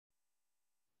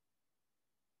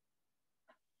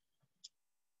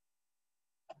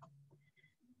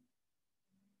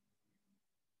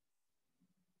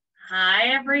Hi,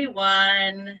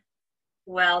 everyone.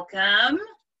 Welcome.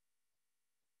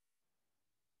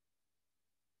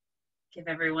 Give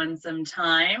everyone some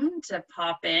time to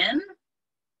pop in.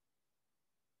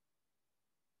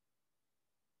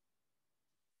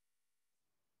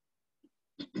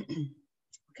 Look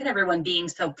at everyone being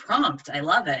so prompt. I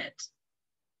love it.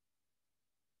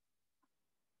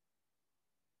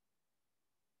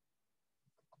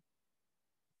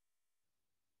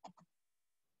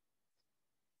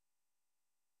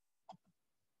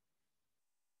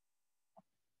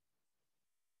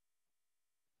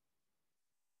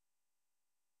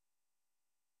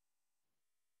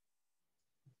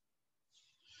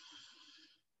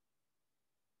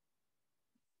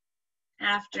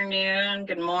 Afternoon,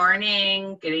 good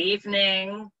morning, good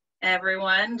evening,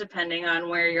 everyone, depending on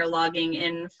where you're logging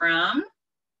in from. I'm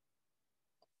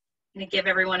going to give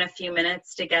everyone a few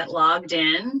minutes to get logged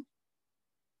in.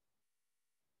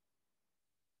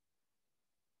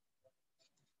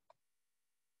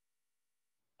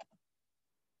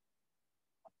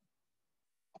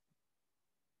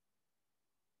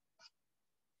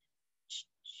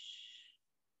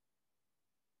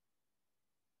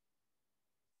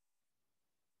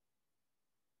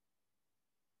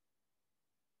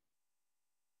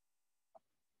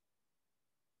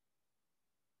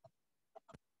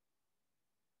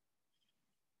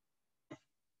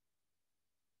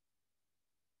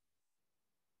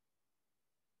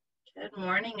 Good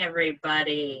morning,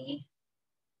 everybody.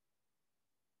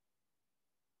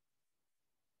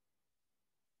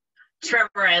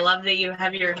 Trevor, I love that you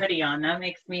have your hoodie on. That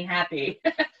makes me happy.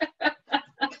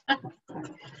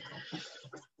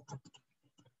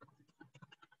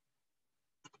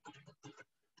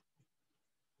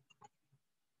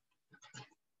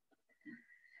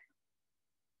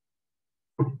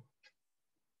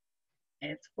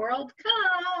 It's World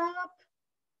Cup.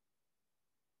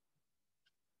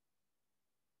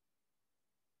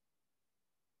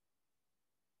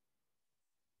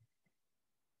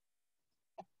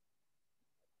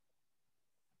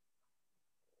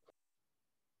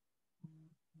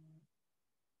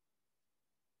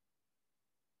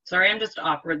 Sorry, I'm just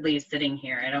awkwardly sitting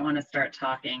here. I don't want to start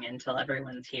talking until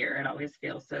everyone's here. It always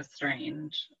feels so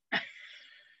strange.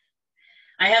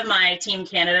 I have my Team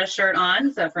Canada shirt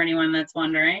on, so for anyone that's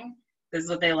wondering, this is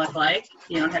what they look like.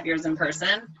 You don't have yours in person.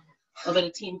 A little bit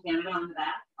of Team Canada on the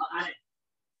back. I'll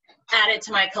add it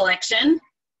to my collection.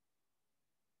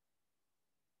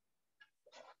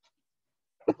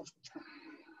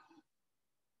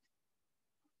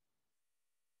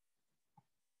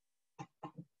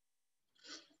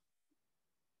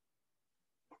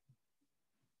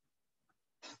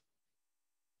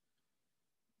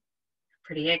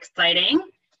 Pretty exciting.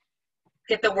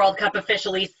 Get the World Cup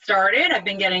officially started. I've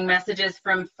been getting messages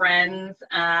from friends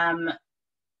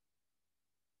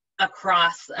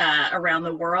across around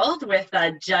the world with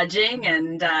judging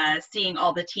and seeing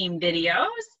all the team videos.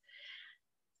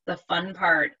 The fun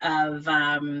part of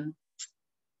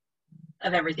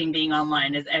everything being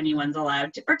online is anyone's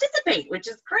allowed to participate, which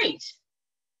is great.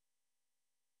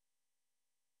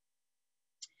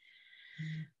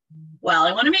 Well,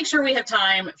 I want to make sure we have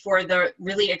time for the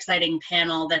really exciting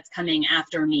panel that's coming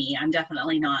after me. I'm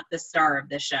definitely not the star of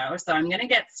the show, so I'm going to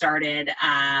get started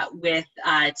with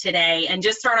today and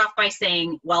just start off by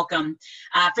saying welcome.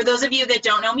 For those of you that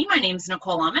don't know me, my name is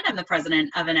Nicole Ahmed. I'm the president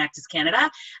of Enactus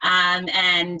Canada,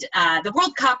 and the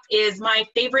World Cup is my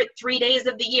favorite 3 days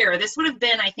of the year. This would have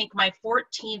been, I think, my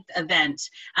 14th event,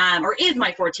 or is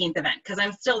my 14th event, because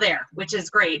I'm still there, which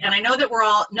is great. And I know that we're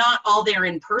not all there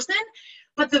in person,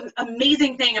 but the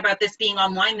amazing thing about this being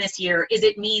online this year is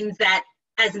it means that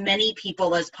as many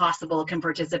people as possible can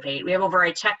participate. We have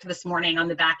I checked this morning on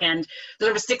the back end,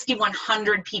 there's over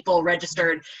 6,100 people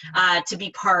registered to be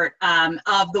part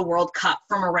of the World Cup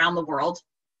from around the world.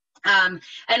 And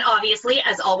obviously,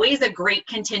 as always, a great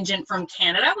contingent from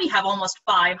Canada. We have almost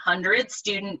 500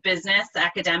 student, business,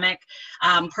 academic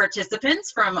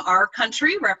participants from our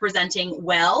country representing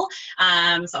well.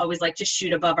 So I always like to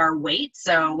shoot above our weight.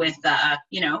 So with,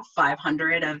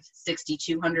 500 of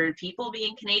 6,200 people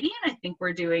being Canadian, I think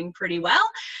we're doing pretty well.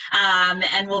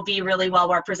 And we'll be really well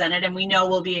represented. And we know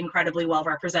we'll be incredibly well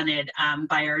represented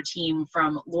by our team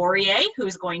from Laurier,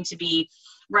 who's going to be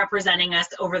representing us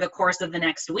over the course of the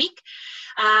next week.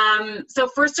 So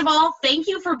first of all, thank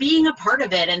you for being a part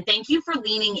of it, and thank you for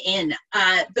leaning in.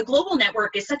 The Global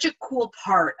Network is such a cool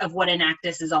part of what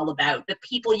Enactus is all about. The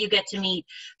people you get to meet,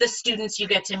 the students you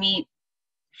get to meet,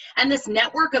 And this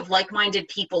network of like-minded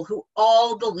people who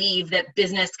all believe that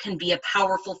business can be a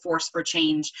powerful force for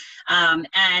change,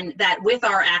 and that with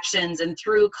our actions and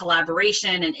through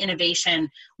collaboration and innovation,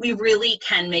 we really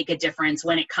can make a difference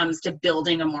when it comes to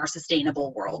building a more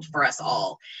sustainable world for us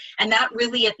all. And that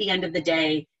really, at the end of the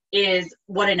day, is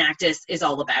what Enactus is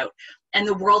all about. And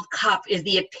the World Cup is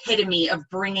the epitome of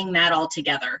bringing that all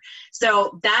together.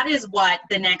 So that is what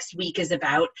the next week is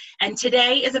about. And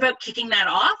today is about kicking that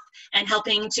off and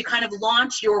helping to kind of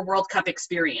launch your World Cup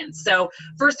experience. So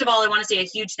first of all, I want to say a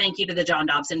huge thank you to the John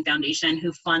Dobson Foundation,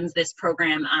 who funds this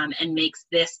program and makes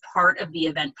this part of the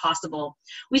event possible.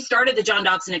 We started the John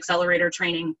Dobson Accelerator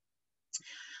training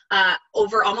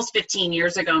over almost 15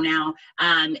 years ago now,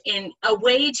 in a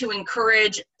way to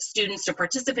encourage students to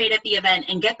participate at the event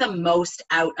and get the most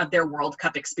out of their World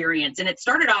Cup experience. And it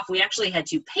started off, we actually had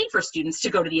to pay for students to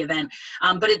go to the event,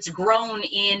 but it's grown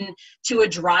into a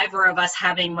driver of us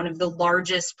having one of the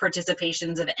largest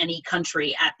participations of any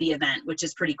country at the event, which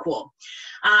is pretty cool.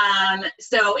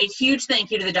 So a huge thank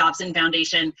you to the Dobson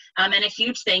Foundation, and a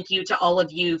huge thank you to all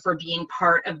of you for being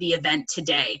part of the event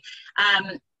today.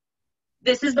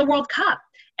 This is the World Cup,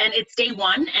 and it's day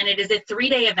one, and it is a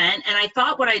 3-day event. And I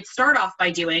thought what I'd start off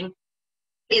by doing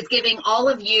is giving all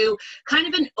of you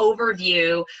kind of an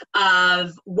overview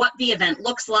of what the event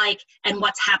looks like and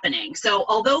what's happening. So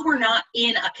although we're not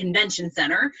in a convention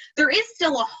center, there is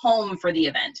still a home for the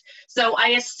event. So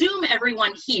I assume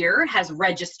everyone here has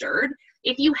registered.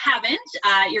 If you haven't,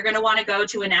 you're going to want to go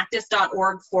to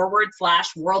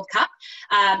enactus.org/World Cup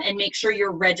and make sure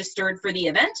you're registered for the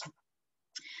event.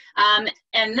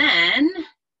 And then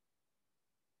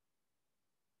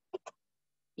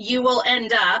you will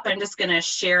end up, I'm just going to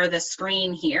share the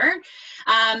screen here,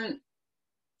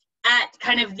 at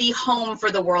kind of the home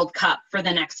for the World Cup for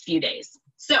the next few days.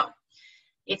 So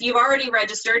if you've already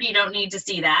registered, you don't need to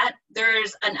see that.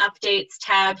 There's an updates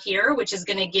tab here, which is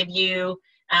going to give you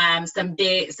some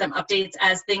updates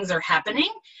as things are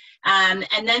happening. And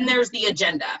then there's the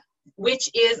agenda, which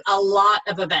is a lot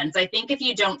of events. I think if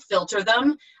you don't filter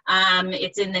them,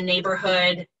 it's in the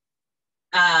neighborhood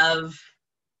of,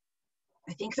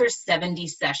 I think there's 70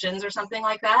 sessions or something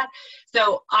like that.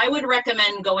 So I would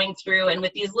recommend going through, and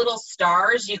with these little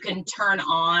stars, you can turn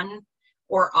on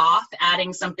or off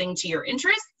adding something to your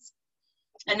interests,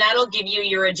 and that'll give you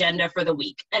your agenda for the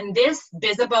week. And this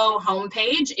Bizzabo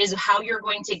homepage is how you're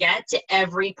going to get to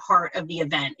every part of the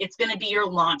event. It's going to be your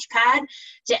launch pad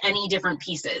to any different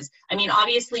pieces. I mean,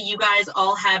 obviously you guys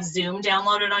all have Zoom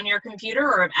downloaded on your computer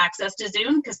or have access to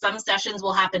Zoom, because some sessions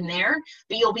will happen there,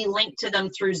 but you'll be linked to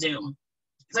them through Zoom.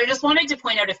 So I just wanted to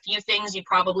point out a few things you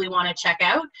probably want to check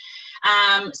out.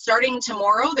 Starting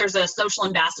tomorrow, there's a social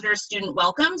ambassador student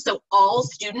welcome. So all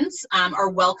students are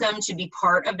welcome to be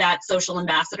part of that social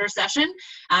ambassador session.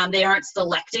 They aren't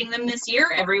selecting them this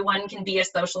year. Everyone can be a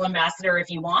social ambassador if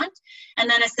you want. And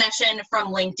then a session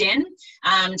from LinkedIn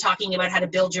talking about how to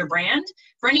build your brand.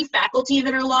 For any faculty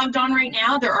that are logged on right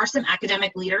now, there are some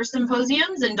academic leader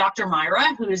symposiums, and Dr.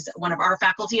 Myra, who's one of our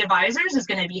faculty advisors, is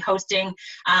going to be hosting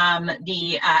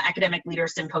the academic leader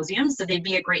symposium. So they'd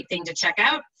be a great thing to check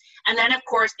out. And then, of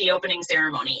course, the opening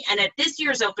ceremony. And at this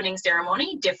year's opening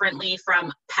ceremony, differently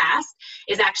from past,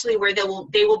 is actually where they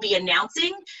will be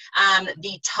announcing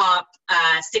the top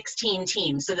 16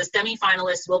 teams. So the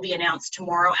semifinalists will be announced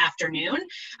tomorrow afternoon.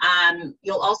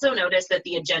 You'll also notice that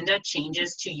the agenda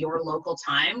changes to your local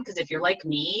time, because if you're like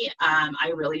me,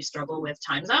 I really struggle with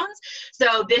time zones.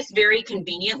 So this very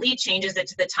conveniently changes it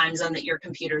to the time zone that your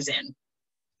computer's in.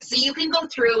 So you can go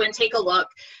through and take a look.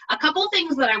 A couple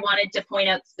things that I wanted to point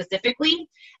out specifically.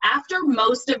 After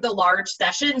most of the large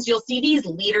sessions, you'll see these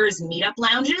leaders meetup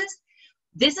lounges.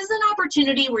 This is an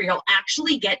opportunity where you'll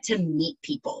actually get to meet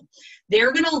people.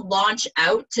 They're going to launch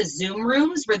out to Zoom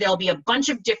rooms where there'll be a bunch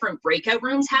of different breakout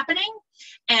rooms happening,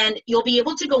 and you'll be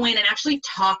able to go in and actually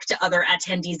talk to other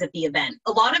attendees at the event.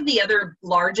 A lot of the other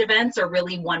large events are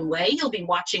really one way. You'll be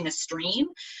watching a stream,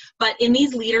 but in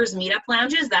these leaders meetup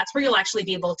lounges, that's where you'll actually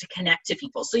be able to connect to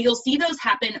people. So you'll see those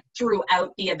happen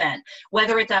throughout the event,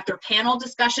 whether it's after panel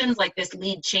discussions like this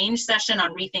lead change session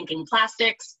on rethinking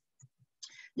plastics.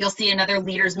 You'll see another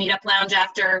leaders meetup lounge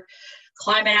after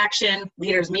climate action,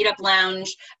 leaders meetup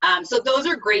lounge. So those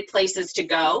are great places to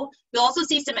go. You'll also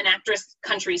see some Enactus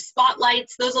country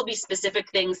spotlights. Those will be specific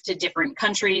things to different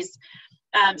countries.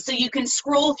 So you can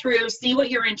scroll through, see what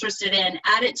you're interested in,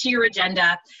 add it to your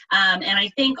agenda. And I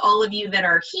think all of you that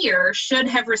are here should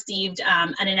have received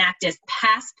an Enactus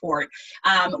passport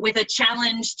with a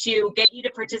challenge to get you to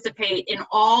participate in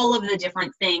all of the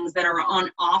different things that are on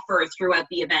offer throughout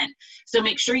the event. So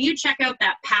make sure you check out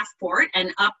that passport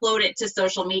and upload it to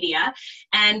social media.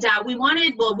 And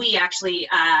we actually,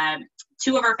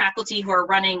 two of our faculty who are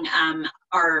running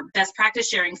our best practice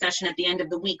sharing session at the end of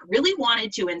the week really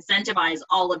wanted to incentivize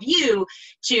all of you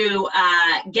to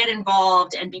get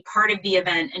involved and be part of the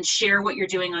event and share what you're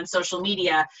doing on social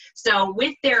media. So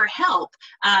with their help,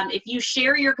 if you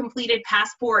share your completed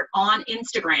passport on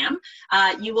Instagram,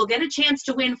 you will get a chance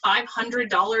to win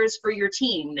 $500 for your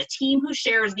team. The team who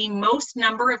shares the most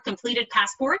number of completed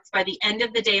passports by the end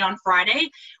of the day on Friday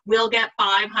will get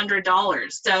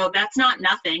 $500. So that's not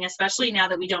nothing, especially now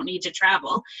that we don't need to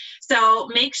travel. So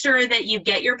make sure that you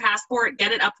get your passport,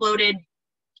 get it uploaded,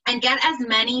 and get as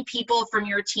many people from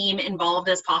your team involved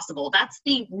as possible. That's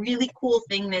the really cool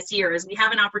thing this year, is we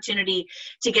have an opportunity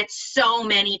to get so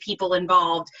many people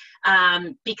involved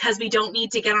because we don't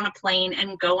need to get on a plane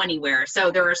and go anywhere.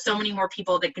 So there are so many more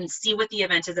people that can see what the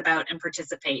event is about and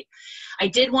participate. I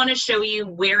did want to show you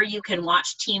where you can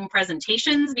watch team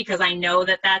presentations, because I know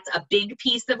that that's a big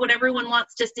piece of what everyone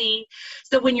wants to see.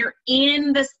 So when you're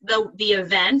in the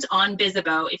event on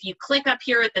Bizibo, if you click up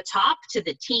here at the top to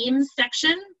the teams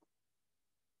section,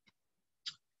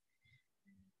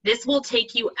 this will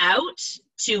take you out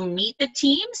to meet the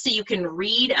team, so you can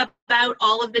read about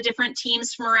all of the different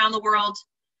teams from around the world,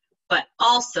 but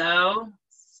also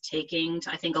taking,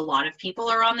 I think a lot of people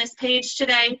are on this page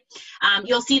today.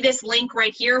 You'll see this link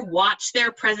right here, watch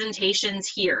their presentations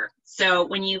here. So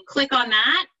when you click on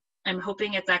that, I'm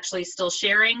hoping it's actually still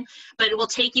sharing, but it will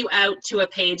take you out to a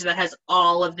page that has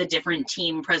all of the different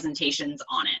team presentations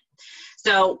on it.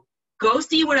 So go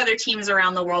see what other teams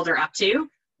around the world are up to.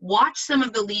 Watch some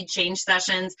of the lead change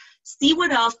sessions, see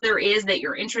what else there is that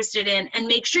you're interested in, and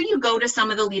make sure you go to some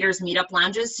of the leaders meetup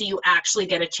lounges so you actually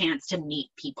get a chance to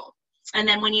meet people. And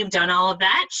then when you've done all of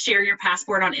that, share your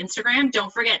passport on Instagram.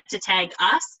 Don't forget to tag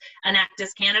us,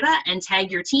 Enactus Canada, and tag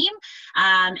your team.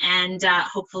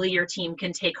 Hopefully your team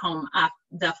can take home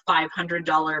the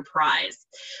 $500 prize.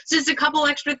 So just a couple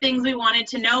extra things we wanted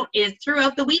to note is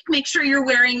throughout the week, make sure you're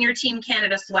wearing your Team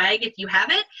Canada swag if you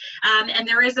have it. And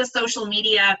there is a social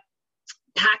media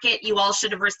packet you all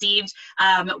should have received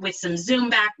with a Zoom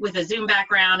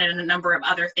background and a number of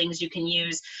other things you can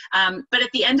use. But at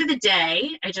the end of the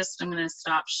day, I'm going to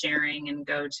stop sharing and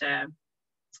go to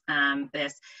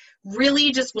this.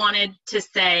 Really just wanted to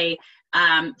say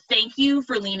thank you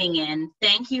for leaning in.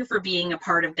 Thank you for being a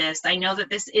part of this. I know that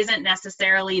this isn't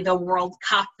necessarily the World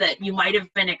Cup that you might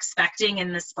have been expecting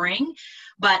in the spring,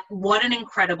 but what an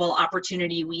incredible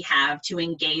opportunity we have to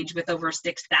engage with over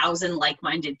 6,000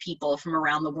 like-minded people from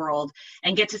around the world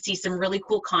and get to see some really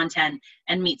cool content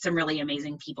and meet some really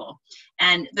amazing people.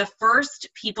 And the first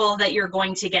people that you're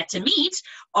going to get to meet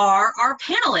are our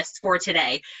panelists for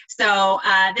today. So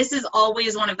this is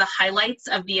always one of the highlights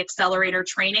of the Accelerator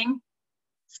training.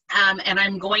 And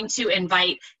I'm going to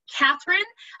invite Catherine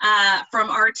from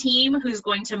our team, who's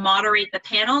going to moderate the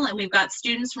panel. And we've got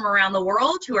students from around the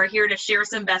world who are here to share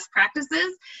some best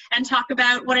practices and talk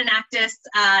about what Enactus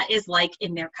is like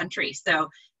in their country. So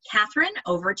Catherine,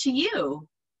 over to you.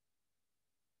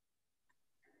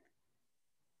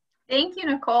 Thank you,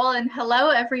 Nicole, and hello,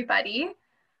 everybody.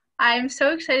 I'm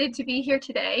so excited to be here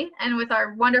today and with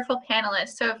our wonderful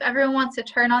panelists. So if everyone wants to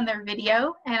turn on their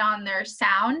video and on their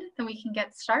sound, then we can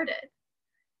get started.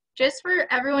 Just for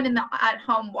everyone at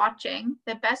home watching,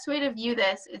 the best way to view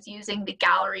this is using the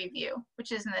gallery view,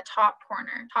 which is in the top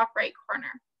right corner.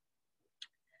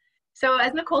 So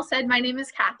as Nicole said, my name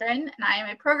is Catherine, and I am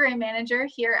a program manager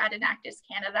here at Enactus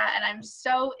Canada, and I'm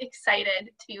so excited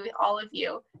to be with all of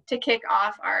you to kick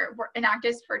off our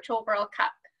Enactus Virtual World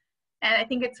Cup. And I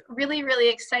think it's really, really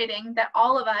exciting that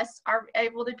all of us are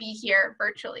able to be here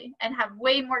virtually and have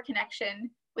way more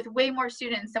connection with way more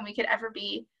students than we could ever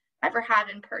have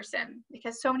in person,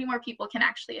 because so many more people can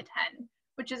actually attend,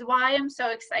 which is why I'm so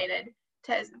excited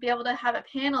to be able to have a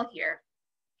panel here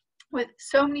with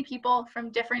so many people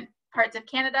from different parts of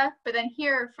Canada, but then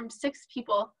here from 6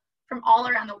 people from all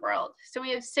around the world. So we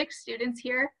have 6 students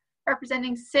here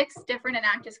representing 6 different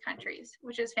Enactus countries,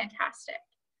 which is fantastic.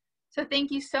 So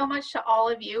thank you so much to all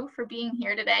of you for being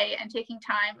here today and taking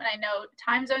time. And I know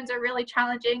time zones are really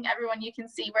challenging. Everyone, you can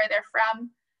see where they're from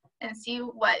and see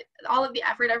what all of the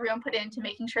effort everyone put into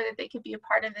making sure that they could be a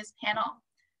part of this panel.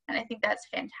 And I think that's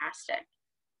fantastic.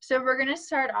 So we're going to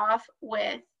start off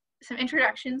with some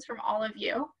introductions from all of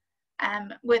you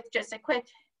with just a quick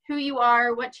who you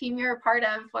are, what team you're a part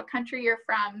of, what country you're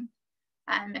from,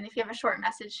 and if you have a short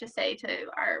message to say to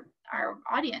our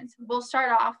audience. We'll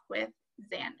start off with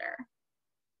Xander.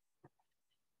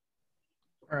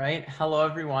 All right, hello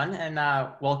everyone, and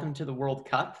welcome to the World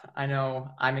Cup. I know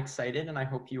I'm excited, and I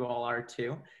hope you all are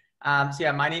too. So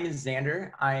yeah, my name is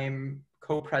Xander. I'm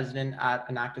co-president at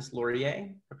Enactus Laurier,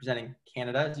 representing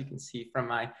Canada, as you can see from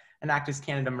my Enactus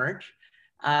Canada merch.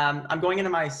 I'm going into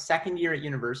my second year at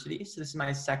university, so this is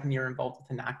my second year involved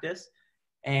with Enactus,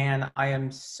 and I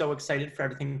am so excited for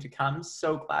everything to come.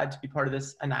 So glad to be part of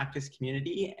this Enactus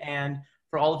community, and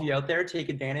for all of you out there, take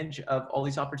advantage of all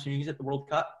these opportunities at the World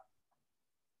Cup.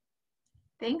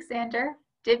 Thanks, Xander.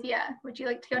 Divya, would you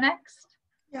like to go next?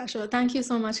 Yeah, sure. Thank you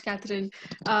so much, Catherine.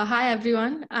 Hi,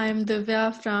 everyone. I'm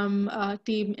Divya from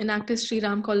team Enactus Sri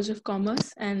Ram College of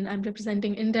Commerce, and I'm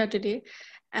representing India today.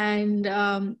 And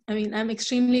I'm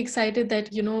extremely excited that,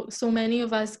 so many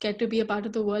of us get to be a part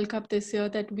of the World Cup this year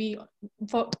that we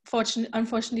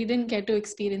unfortunately didn't get to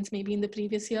experience maybe in the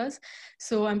previous years.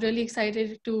 So I'm really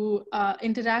excited to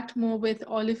interact more with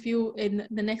all of you in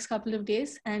the next couple of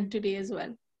days and today as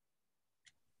well.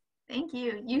 Thank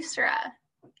you. Yusra.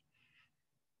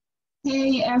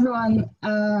 Hey everyone,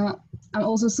 I'm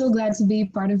also so glad to be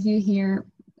part of you here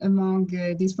among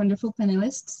these wonderful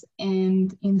panelists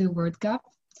and in the World Cup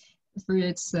for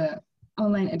its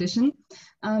online edition.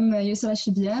 I'm Yusra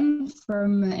Shibian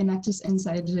from Enactus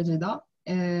inside Jeddah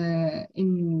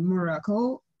in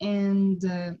Morocco, and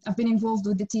I've been involved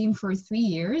with the team for 3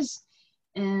 years,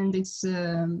 and it's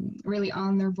really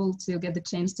honorable to get the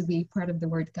chance to be part of the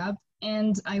World Cup.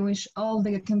 And I wish all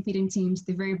the competing teams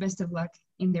the very best of luck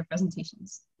in their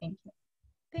presentations. Thank you.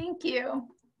 Thank you.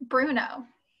 Bruno.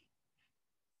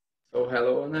 So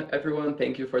hello everyone,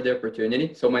 thank you for the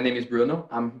opportunity. So my name is Bruno,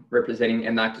 I'm representing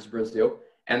Enactus Brazil,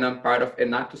 and I'm part of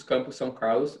Enactus Campus São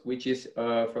Carlos, which is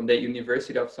from the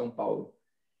University of São Paulo.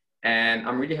 And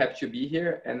I'm really happy to be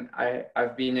here, and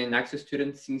I've been an Enactus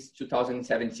student since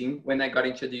 2017 when I got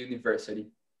into the university.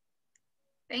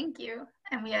 Thank you.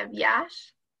 And we have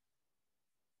Yash.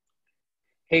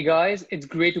 Hey guys, it's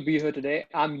great to be here today.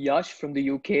 I'm Yash from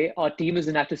the UK. Our team is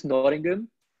Enactus Nottingham.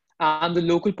 I'm the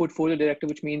local portfolio director,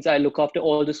 which means I look after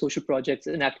all the social projects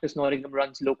Enactus Nottingham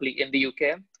runs locally in the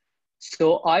UK.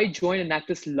 So I joined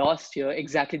Enactus last year,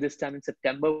 exactly this time in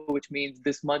September, which means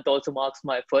this month also marks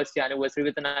my first year anniversary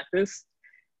with Enactus.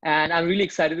 And I'm really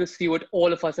excited to see what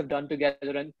all of us have done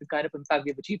together and the kind of impact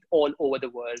we've achieved all over the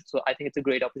world. So I think it's a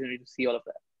great opportunity to see all of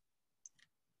that.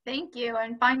 Thank you.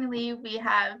 And finally, we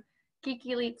have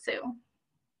Kiki Litsu.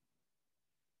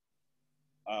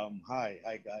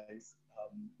 Hi guys.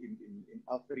 In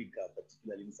Africa,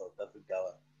 particularly in South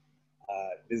Africa,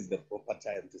 this is the proper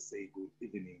time to say good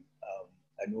evening.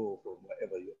 I know from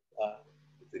wherever you are,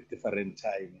 it's a different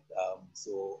time.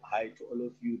 So hi to all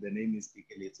of you. The name is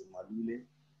Kiki Litsu Malule,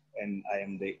 and I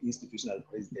am the institutional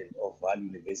president of Vaal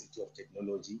University of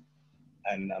Technology,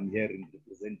 and I'm here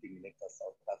representing Enactus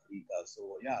South Africa.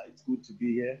 So yeah, it's good to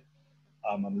be here.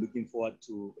 I'm looking forward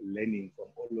to learning from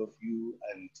all of you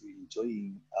and to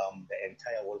enjoying the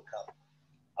entire World Cup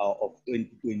of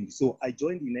 2020. So I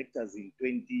joined Enactus in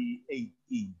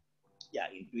 2018. Yeah,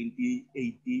 in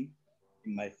 2018,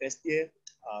 in my first year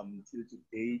till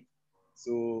today.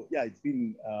 So yeah, it's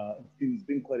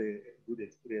been quite a good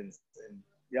experience. And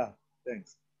yeah,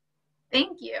 thanks.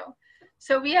 Thank you.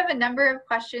 So we have a number of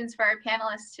questions for our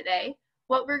panelists today.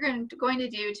 What we're going to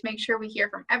do to make sure we hear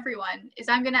from everyone is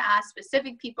I'm going to ask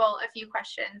specific people a few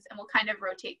questions, and we'll kind of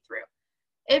rotate through.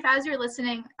 If, as you're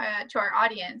listening to our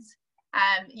audience,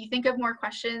 you think of more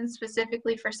questions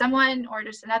specifically for someone or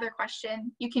just another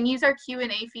question, you can use our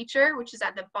Q&A feature, which is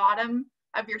at the bottom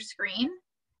of your screen,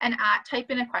 and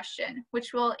type in a question,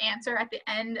 which we'll answer at the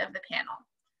end of the panel.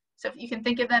 So if you can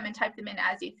think of them and type them in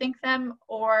as you think them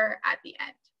or at the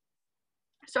end.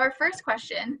 So our first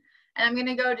question, and I'm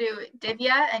going to go to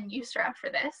Divya and Yusra for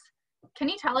this. Can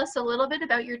you tell us a little bit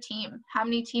about your team? How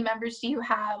many team members do you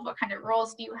have? What kind of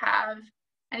roles do you have?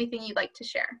 Anything you'd like to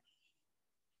share?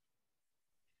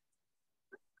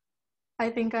 I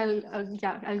think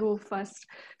I'll go first.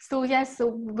 So yes, so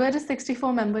we're a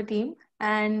 64-member team,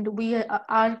 and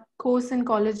our course in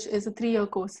college is a 3-year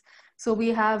course. So we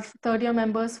have third-year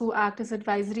members who act as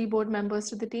advisory board members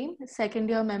to the team,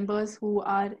 second-year members who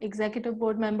are executive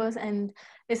board members, and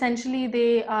essentially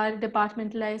they are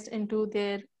departmentalized into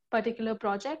their particular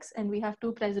projects. And we have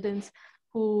 2 presidents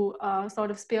who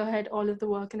sort of spearhead all of the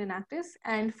work in Enactus.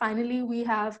 And finally, we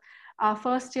have our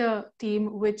first-year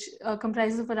team, which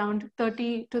comprises of around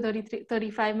 30 to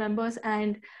 35 members,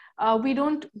 and we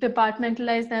don't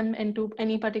departmentalize them into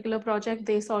any particular project.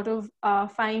 They sort of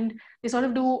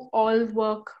do all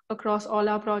work across all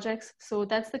our projects. So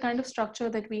that's the kind of structure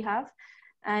that we have.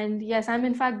 And yes, I'm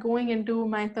in fact going into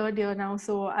my 3rd year now,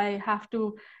 so I have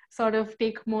to sort of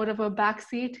take more of a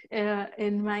backseat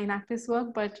in my Enactus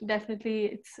work, but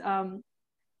definitely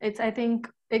I think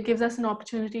it gives us an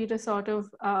opportunity to sort of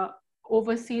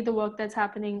oversee the work that's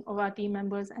happening of our team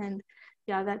members. And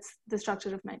yeah, that's the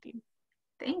structure of my team.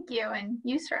 Thank you. And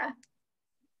Yusra?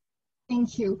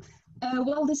 Thank you.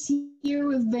 Well, this year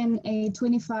we've been a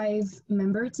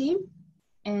 25-member team,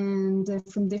 and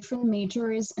from different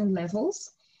majors and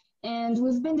levels. And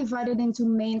we've been divided into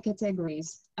main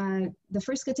categories. The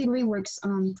first category works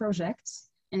on projects,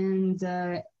 and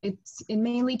it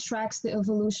mainly tracks the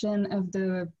evolution of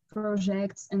the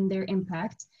projects and their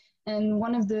impact. And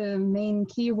one of the main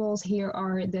key roles here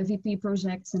are the VP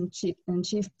projects and chief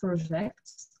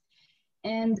projects.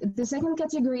 And the second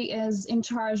category is in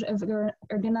charge of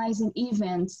organizing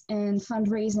events and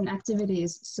fundraising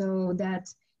activities so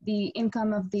that the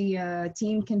income of the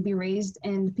team can be raised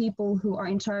and people who are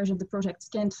in charge of the projects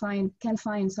can find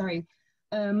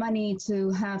money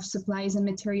to have supplies and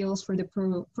materials for the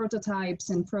prototypes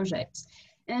and projects.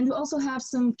 And we also have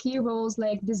some key roles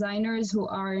like designers who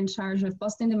are in charge of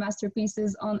posting the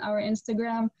masterpieces on our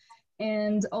Instagram,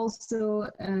 and also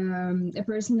a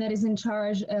person that is in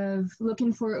charge of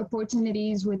looking for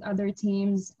opportunities with other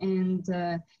teams and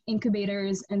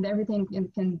incubators and everything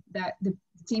that the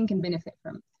team can benefit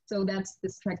from. So that's the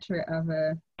structure of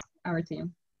our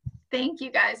team. Thank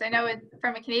you, guys. I know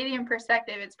from a Canadian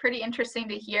perspective, it's pretty interesting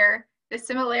to hear the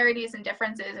similarities and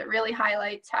differences. It really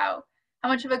highlights how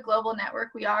much of a global network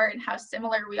we are and how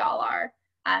similar we all are,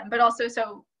 but also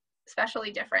so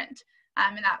especially different.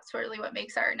 And that's really what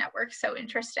makes our network so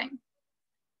interesting.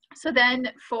 So then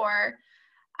for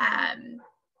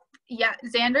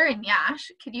Xander and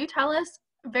Yash, could you tell us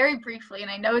very briefly, and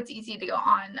I know it's easy to go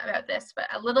on about this, but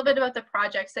a little bit about the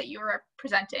projects that you were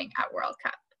presenting at World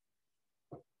Cup?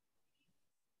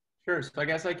 Sure, so I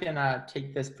guess I can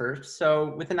take this first.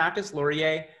 So with Enactus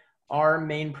Laurier, our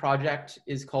main project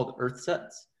is called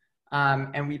EarthSets,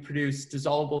 and we produce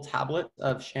dissolvable tablets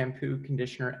of shampoo,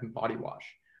 conditioner, and body wash.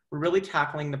 We're really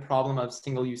tackling the problem of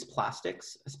single-use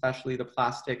plastics, especially the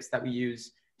plastics that we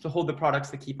use to hold the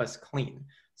products that keep us clean.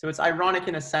 So it's ironic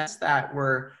in a sense that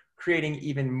we're creating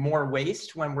even more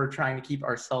waste when we're trying to keep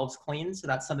ourselves clean. So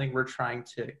that's something we're trying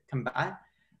to combat.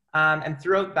 And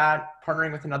throughout that,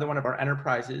 partnering with another one of our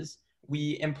enterprises,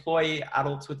 we employ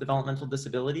adults with developmental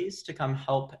disabilities to come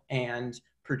help and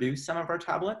produce some of our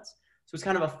tablets. So it's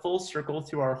kind of a full circle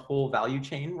through our whole value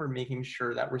chain. We're making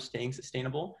sure that we're staying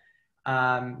sustainable.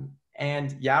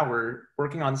 And yeah, we're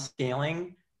working on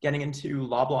scaling, getting into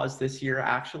Loblaws this year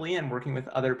actually, and working with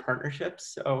other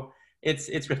partnerships. So it's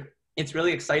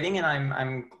really exciting, and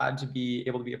I'm glad to be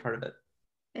able to be a part of it.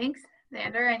 Thanks,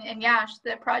 Xander. And Yash,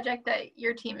 the project that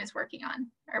your team is working on,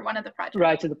 or one of the projects.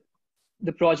 Right, so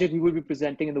the project we will be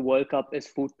presenting in the World Cup is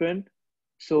Footprint.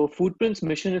 So Footprint's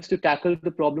mission is to tackle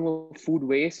the problem of food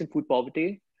waste and food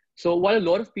poverty. So while a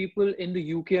lot of people in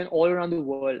the UK and all around the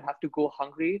world have to go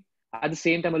hungry, at the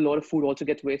same time, a lot of food also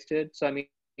gets wasted. So I mean,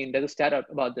 there's a stat out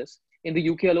about this. In the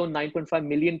UK alone, 9.5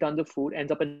 million tons of food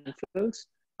ends up in landfills,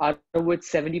 out of which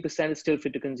 70% is still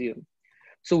fit to consume.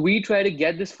 So we try to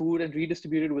get this food and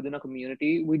redistribute it within our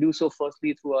community. We do so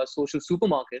firstly through our social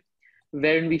supermarket,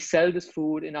 wherein we sell this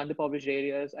food in underprivileged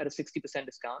areas at a 60%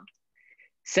 discount.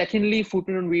 Secondly,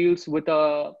 Footprint on Wheels with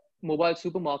a mobile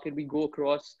supermarket, we go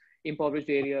across impoverished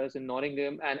areas in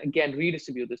Nottingham and again,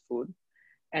 redistribute this food.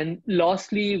 And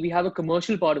lastly, we have a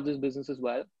commercial part of this business as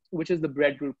well, which is the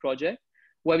Bread Route project,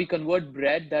 where we convert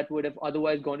bread that would have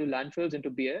otherwise gone to landfills into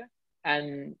beer,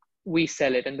 and we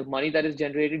sell it. And the money that is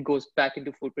generated goes back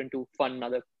into Footprint to fund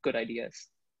other good ideas.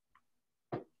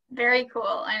 Very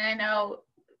cool. And I know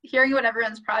hearing about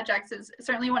everyone's projects is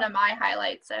certainly one of my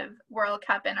highlights of World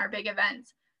Cup and our big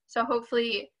events. So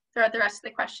hopefully throughout the rest of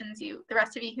the questions, the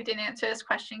rest of you who didn't answer this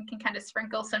question can kind of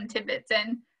sprinkle some tidbits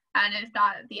in. And if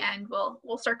not, at the end,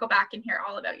 we'll circle back and hear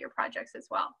all about your projects as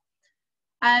well.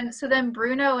 So then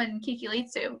Bruno and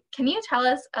Kikilitsu, can you tell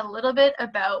us a little bit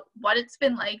about what it's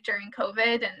been like during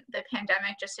COVID and the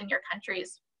pandemic just in your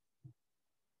countries?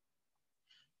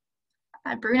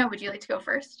 Bruno, would you like to go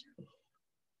first?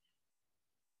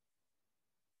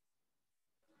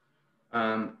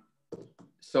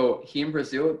 So here in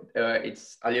Brazil,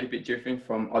 it's a little bit different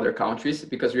from other countries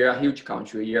because we are a huge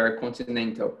country, we are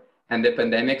continental. And the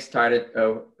pandemic started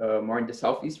more in the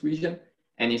Southeast region,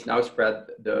 and it's now spread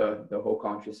the whole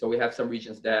country. So we have some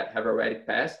regions that have already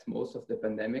passed most of the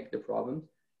pandemic, the problems,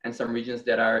 and some regions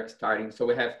that are starting. So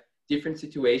we have different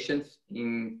situations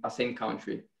in a same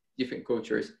country, different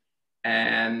cultures.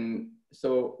 And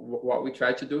so what we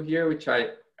try to do here, we try,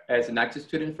 as an active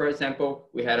student, for example,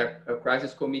 we had a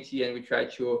crisis committee, and we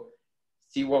tried to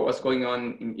see what was going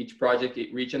on in each project,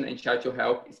 each region, and try to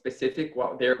help specific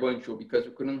what they're going through, because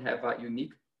we couldn't have a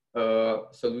unique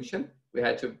solution. We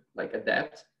had to like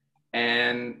adapt.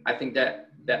 And I think that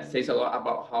says a lot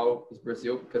about how is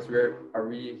Brazil, because we're a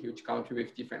really huge country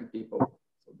with different people.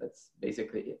 So that's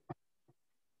basically it.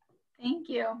 Thank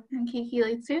you. And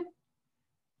Kikilitsu?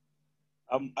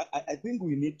 I think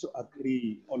we need to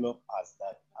agree, all of us,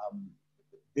 that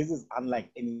this is unlike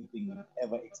anything we've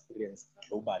ever experienced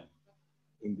globally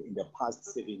in the past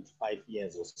 75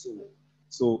 years or so.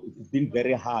 So it's been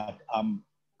very hard.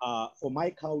 For my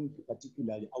county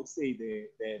particularly, I would say the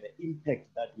impact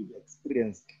that we've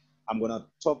experienced, I'm going to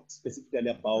talk specifically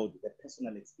about the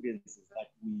personal experiences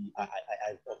that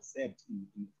I've observed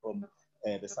from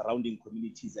the surrounding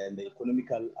communities, and the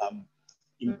economical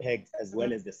impact as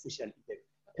well as the social impact.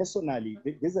 Personally,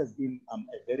 this has been a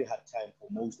very hard time for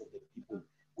most of the people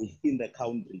within the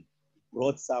country. It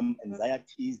brought some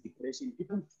anxieties, depression.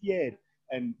 People feared,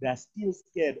 and they're still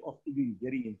scared of even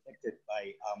getting infected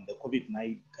by the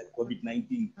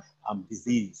COVID-19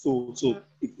 disease. So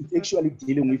it's actually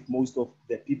dealing with most of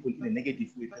the people in a negative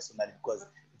way personally, because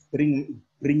it's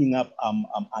bringing up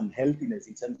unhealthiness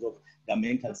in terms of the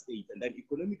mental state. And then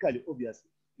economically, obviously,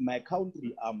 in my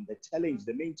country,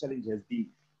 the main challenge has been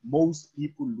most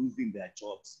people losing their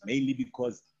jobs, mainly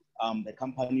because the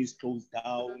companies closed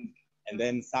down, and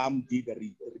then some did a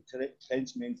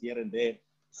retrenchment here and there.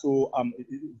 So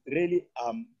it's really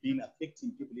been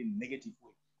affecting people in a negative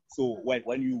way. So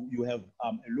when you have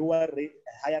a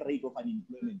higher rate of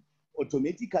unemployment,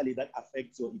 automatically that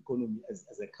affects your economy as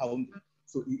a country.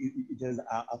 So it has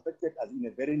affected us in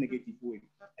a very negative way.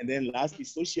 And then lastly,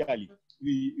 socially,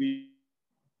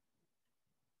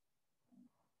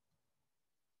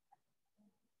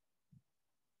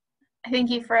 I think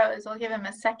he froze. I'll give him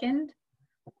a second.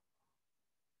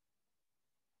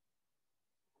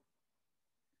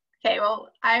 Okay, well,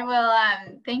 I will,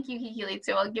 thank you,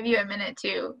 Kikilitsu. I'll give you a minute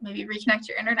to maybe reconnect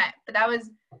your internet, but that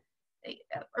was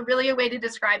really a way to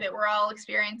describe it. We're all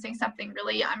experiencing something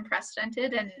really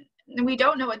unprecedented, and we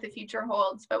don't know what the future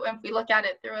holds, but if we look at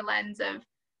it through a lens of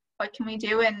what can we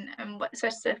do, and what,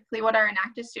 specifically what our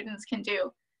Enactus students can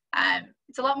do,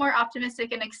 it's a lot more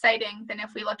optimistic and exciting than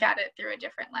if we look at it through a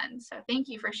different lens. So thank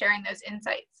you for sharing those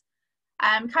insights.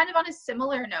 Kind of on a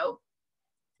similar note,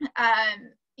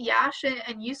 Yash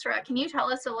and Yusra, can you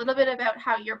tell us a little bit about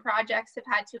how your projects have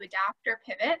had to adapt or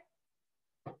pivot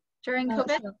during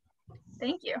COVID? Sure.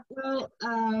 Thank you. Well,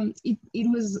 it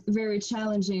was very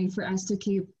challenging for us to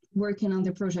keep working on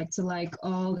the project, like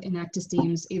all Enactus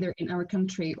teams, either in our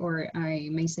country or I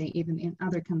may say even in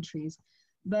other countries.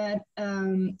 But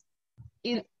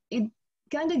it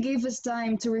kind of gave us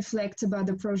time to reflect about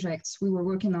the projects we were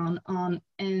working on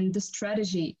and the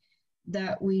strategy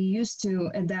that we used to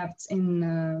adapt in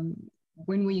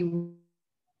when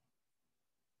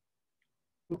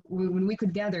we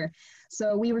could gather.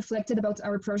 So we reflected about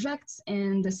our projects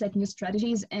and set new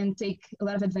strategies and take a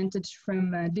lot of advantage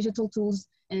from digital tools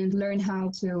and learn how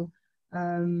to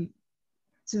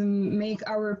make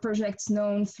our projects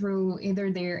known through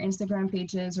either their Instagram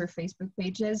pages or Facebook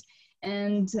pages.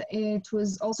 And it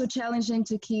was also challenging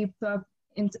to keep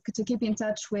in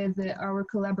touch with our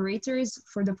collaborators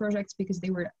for the projects, because they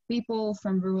were people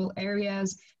from rural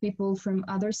areas, people from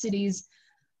other cities.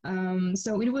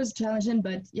 So it was challenging,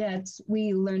 but yet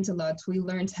we learned a lot. We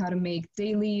learned how to make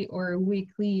daily or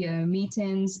weekly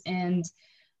meetings, and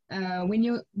we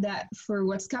knew that for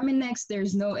what's coming next,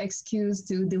 there's no excuse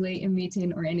to delay a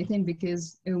meeting or anything,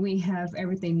 because we have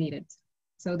everything needed.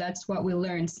 So that's what we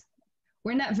learned.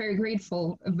 We're not very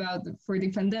grateful for the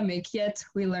pandemic, yet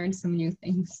we learned some new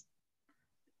things.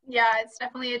 Yeah, it's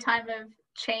definitely a time of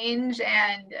change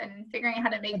and figuring out how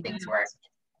to make things work,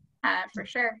 for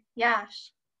sure.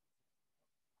 Yash.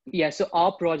 Yeah, so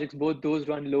our projects, both those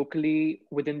run locally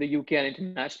within the UK and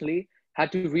internationally,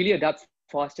 had to really adapt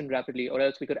fast and rapidly, or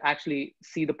else we could actually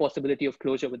see the possibility of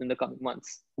closure within the coming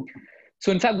months.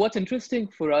 So in fact, what's interesting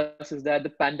for us is that the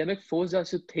pandemic forced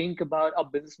us to think about our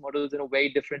business models in a very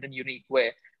different and unique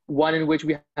way, one in which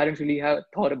we hadn't really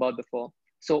thought about before.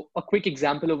 So a quick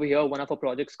example over here, one of our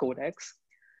projects, Codex.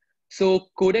 So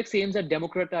Codex aims at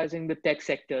democratizing the tech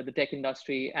sector, the tech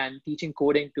industry, and teaching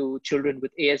coding to children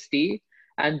with ASD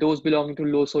and those belonging to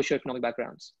low socioeconomic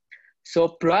backgrounds. So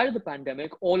prior to the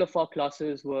pandemic, all of our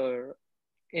classes were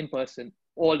in person,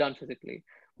 all done physically.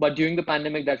 But during the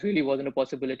pandemic, that really wasn't a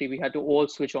possibility. We had to all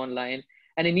switch online.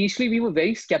 And initially, we were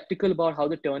very skeptical about how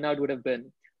the turnout would have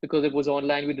been because it was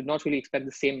online. We did not really expect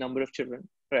the same number of children,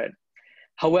 right?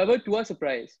 However, to our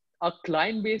surprise, our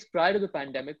client base prior to the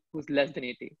pandemic was less than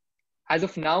 80. As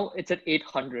of now, it's at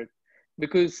 800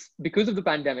 because of the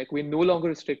pandemic, we're no longer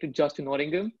restricted just to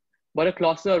Nottingham, but our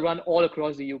classes are run all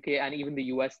across the UK and even the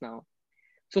US now.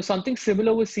 So something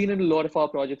similar was seen in a lot of our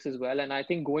projects as well. And I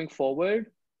think going forward,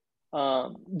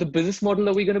 the business model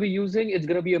that we're going to be using is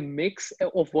going to be a mix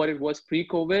of what it was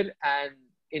pre-COVID and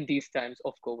in these times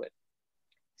of COVID.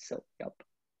 So, yep.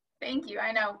 Thank you.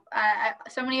 I know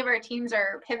so many of our teams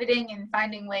are pivoting and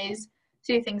finding ways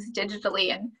to do things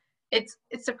digitally, and it's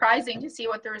surprising to see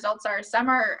what the results are. Some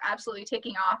are absolutely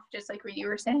taking off, just like what you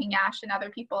were saying, Ash, and other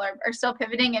people are still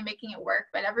pivoting and making it work,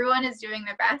 but everyone is doing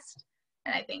their best.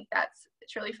 And I think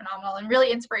it's really phenomenal and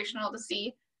really inspirational to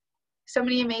see so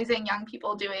many amazing young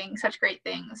people doing such great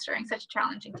things during such a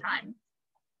challenging time.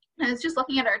 And I was just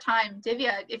looking at our time.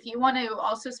 Divya, if you want to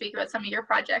also speak about some of your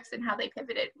projects and how they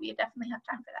pivoted, we definitely have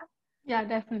time for that. Yeah,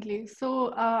 definitely.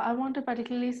 So I want to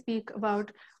particularly speak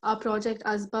about our project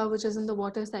ASBA, which is in the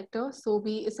water sector. So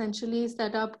we essentially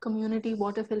set up community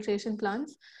water filtration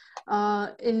plants.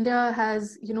 India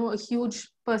has, a huge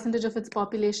percentage of its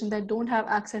population that don't have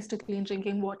access to clean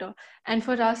drinking water. And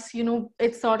for us,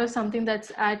 it's sort of something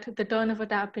that's at the turn of a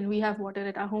tap and we have water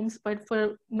at our homes. But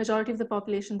for majority of the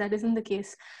population, that isn't the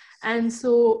case. And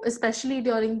so especially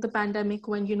during the pandemic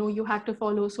when, you had to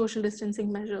follow social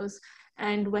distancing measures,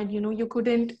 and when, you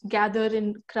couldn't gather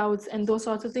in crowds and those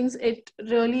sorts of things, it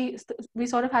really, we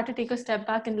sort of had to take a step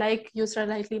back. And like Yusra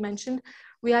rightly mentioned,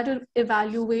 we had to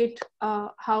evaluate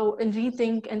how and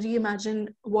rethink and reimagine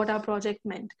what our project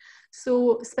meant.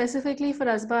 So specifically for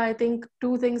ASBA, I think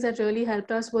two things that really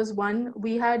helped us was, one,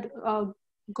 we had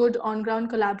good on-ground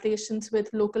collaborations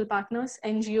with local partners,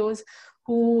 NGOs,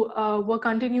 who were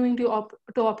continuing to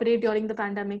operate during the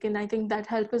pandemic. And I think that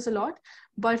helped us a lot.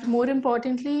 But more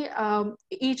importantly,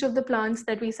 each of the plants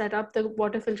that we set up, the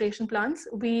water filtration plants,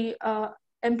 we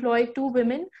employ two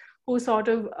women who sort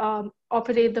of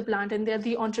operate the plant, and they're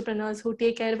the entrepreneurs who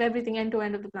take care of everything end to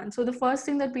end of the plant. So the first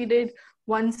thing that we did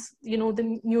once,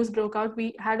 the news broke out,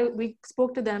 we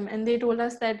spoke to them and they told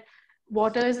us that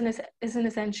water is an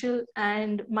essential,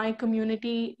 and my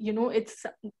community,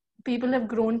 people have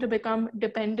grown to become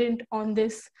dependent on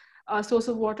this source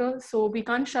of water. So we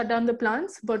can't shut down the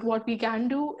plants, but what we can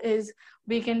do is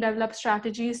we can develop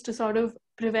strategies to sort of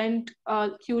prevent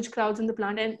huge crowds in the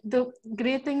plant. And the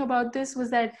great thing about this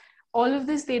was that all of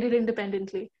this they did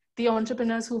independently. The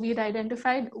entrepreneurs who we'd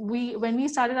identified, when we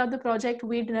started out the project,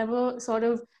 we'd never sort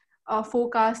of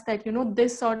forecast that,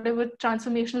 this sort of a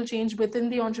transformational change within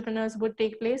the entrepreneurs would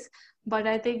take place. But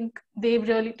I think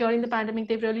during the pandemic,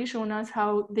 they've really shown us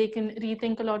how they can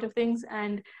rethink a lot of things.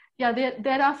 And yeah,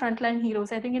 they're our frontline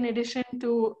heroes. I think in addition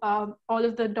to all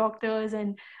of the doctors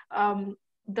and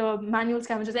the manual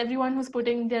scavengers, everyone who's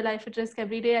putting their life at risk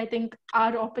every day, I think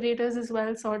our operators as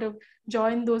well sort of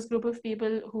join those group of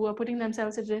people who are putting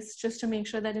themselves at risk just to make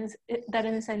sure that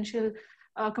an essential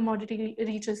commodity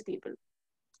reaches people.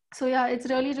 So yeah, it's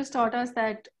really just taught us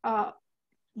that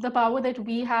the power that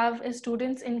we have as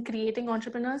students in creating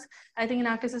entrepreneurs. I think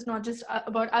Enactus is not just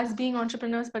about us being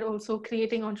entrepreneurs, but also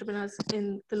creating entrepreneurs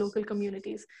in the local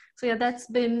communities. So yeah, that's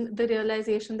been the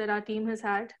realization that our team has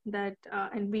had,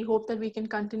 and we hope that we can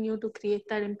continue to create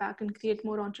that impact and create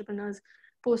more entrepreneurs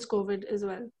post-COVID as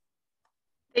well.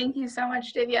 Thank you so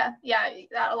much, Divya. Yeah,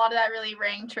 a lot of that really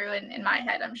rang true in my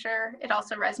head. I'm sure it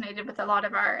also resonated with a lot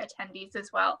of our attendees as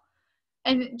well.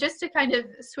 And just to kind of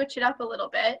switch it up a little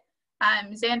bit,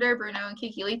 Xander, Bruno, and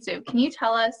Kikilitsu, can you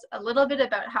tell us a little bit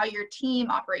about how your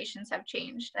team operations have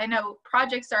changed? I know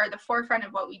projects are the forefront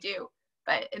of what we do,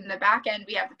 but in the back end,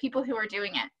 we have the people who are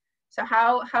doing it. So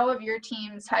how have your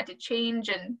teams had to change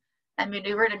and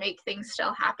maneuver to make things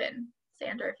still happen?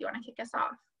 Xander, if you want to kick us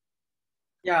off.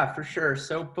 Yeah, for sure.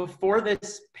 So before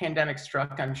this pandemic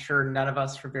struck, I'm sure none of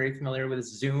us were very familiar with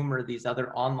Zoom or these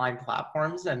other online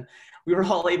platforms. And we were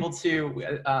all able to,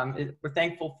 we're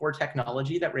thankful for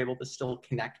technology that we're able to still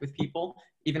connect with people.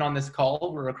 Even on this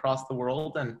call, we're across the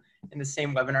world and in the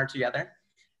same webinar together.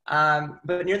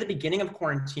 But near the beginning of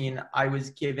quarantine, I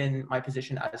was given my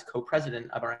position as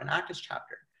co-president of our Enactus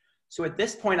chapter. So at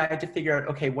this point, I had to figure out,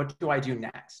 okay, what do I do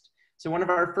next? So one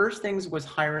of our first things was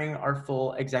hiring our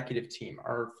full executive team,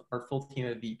 our full team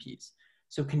of VPs.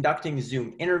 So conducting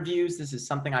Zoom interviews, this is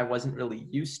something I wasn't really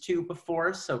used to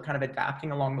before, so kind of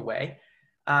adapting along the way.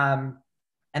 And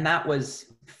that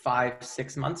was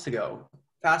 5-6 months ago.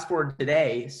 Fast forward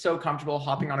today, so comfortable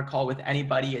hopping on a call with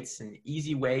anybody. It's an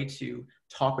easy way to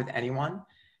talk with anyone.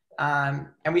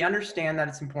 And we understand that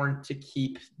it's important to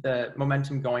keep the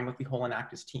momentum going with the whole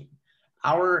Enactus team.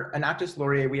 Our Enactus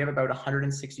Laurier, we have about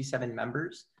 167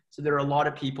 members. So there are a lot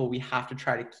of people we have to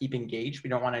try to keep engaged. We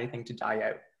don't want anything to die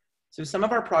out. So some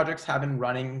of our projects have been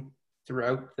running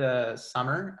throughout the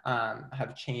summer,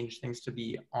 have changed things to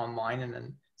be online in a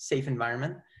safe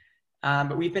environment.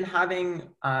 But we've been having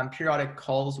periodic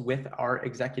calls with our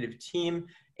executive team,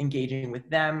 engaging with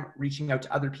them, reaching out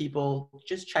to other people,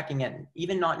 just checking in,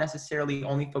 even not necessarily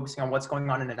only focusing on what's going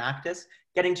on in Enactus,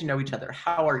 getting to know each other.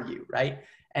 How are you, right?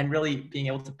 And really being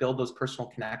able to build those personal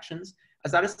connections,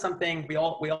 as that is something we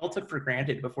all took for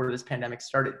granted before this pandemic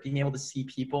started, being able to see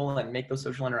people and make those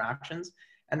social interactions.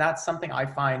 And that's something I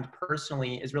find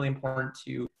personally is really important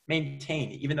to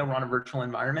maintain. Even though we're on a virtual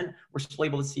environment, we're still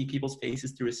able to see people's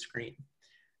faces through a screen.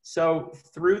 So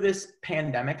through this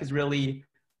pandemic has really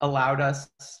allowed us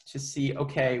to see,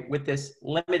 okay, with this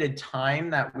limited time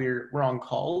that we're on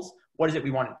calls, what is it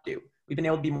we want to do? We've been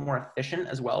able to be more efficient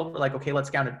as well. We're like, okay, let's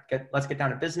get down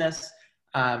to business.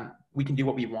 We can do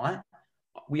what we want.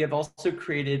 We have also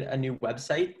created a new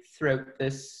website throughout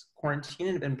this quarantine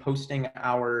and have been posting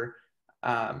our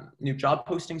new job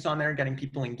postings on there, getting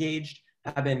people engaged.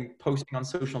 Have been posting on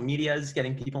social medias,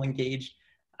 getting people engaged.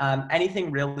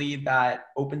 Anything really that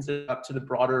opens it up to the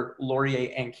broader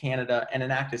Laurier and Canada and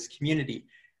Enactus community,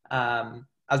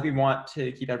 as we want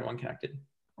to keep everyone connected.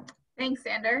 Thanks,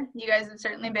 Xander. You guys have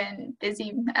certainly been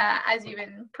busy as you've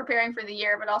been preparing for the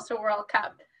year, but also World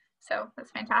Cup. So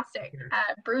that's fantastic.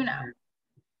 Bruno.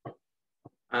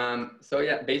 So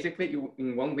yeah, basically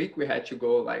in 1 week, we had to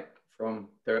go like from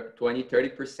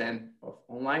 30% of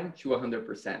online to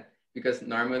 100%. Because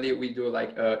normally we do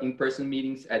like in-person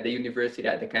meetings at the university,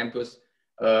 at the campus,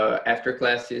 after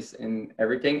classes and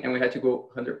everything. And we had to go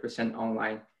 100%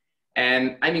 online.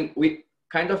 And I mean, we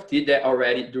kind of did that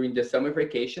already during the summer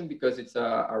vacation because it's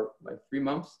our like 3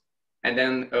 months. And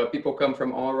then people come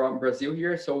from all around Brazil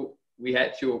here. So we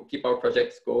had to keep our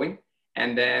projects going.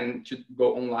 And then to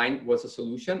go online was a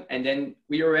solution. And then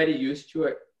we already used to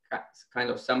it kind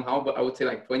of somehow, but I would say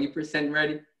like 20%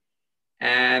 ready.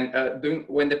 And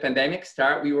when the pandemic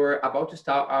started, we were about to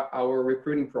start our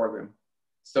recruiting program.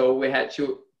 So we had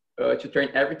to turn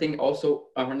everything also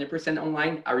 100%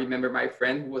 online. I remember my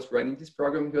friend who was running this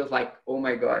program, he was like, oh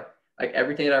my God, like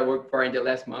everything that I worked for in the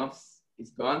last months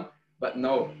is gone, but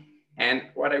no. And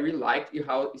what I really liked is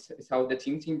how the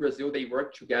teams in Brazil, they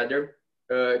work together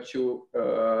to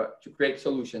create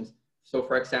solutions. So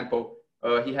for example,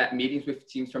 he had meetings with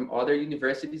teams from other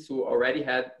universities who already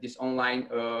had this online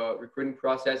recruiting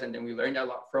process, and then we learned a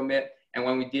lot from it. And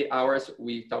when we did ours,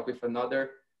 we talked with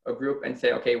another group and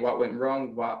say, okay, what went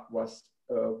wrong, what was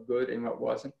good and what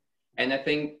wasn't. And I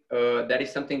think that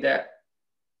is something that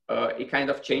it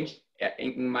kind of changed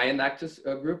in my Enactus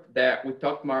group, that we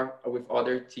talked more with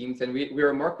other teams and we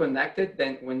were more connected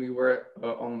than when we were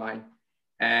online.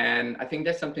 And I think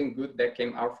that's something good that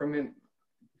came out from it,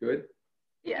 good.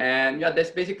 Yeah. And yeah, that's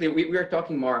basically, we are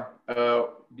talking more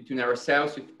between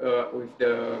ourselves, with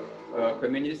the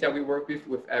communities that we work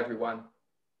with everyone.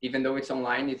 Even though it's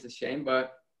online, it's a shame,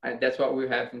 but that's what we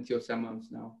have until some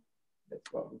months now.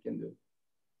 That's what we can do.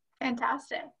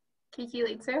 Fantastic. Kiki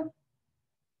Litsu?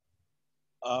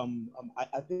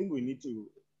 I think we need to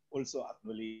also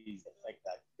acknowledge the fact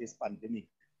that this pandemic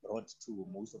brought to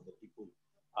most of the people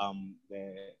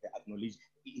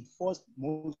it forced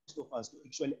most of us to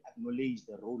actually acknowledge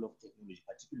the role of technology,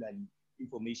 particularly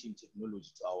information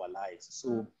technology, to our lives.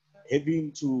 So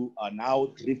having to now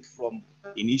drift from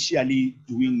initially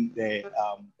doing the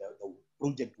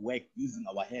project work using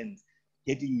our hands,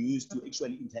 getting used to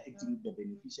actually interacting with the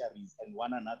beneficiaries and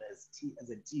one another as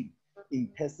a team in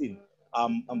person.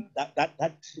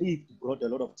 That drift brought a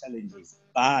lot of challenges,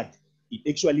 but it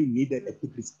actually needed a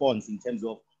quick response in terms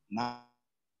of now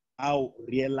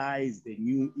realize the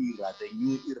new era,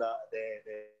 the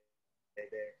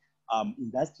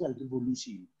industrial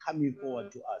revolution coming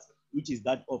forward to us, which is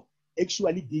that of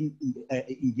actually being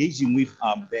engaging with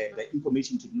the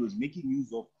information technology, making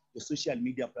use of the social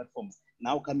media platforms,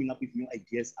 now coming up with new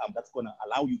ideas that's going to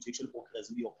allow you to actually progress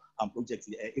with your projects,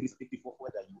 irrespective of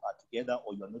whether you are together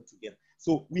or you are not together.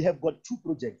 So we have got 2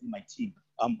 projects in my team.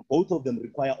 Both of them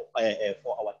require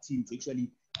for our team to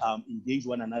actually engage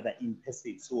one another in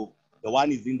person. So the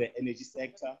one is in the energy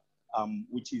sector,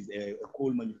 which is a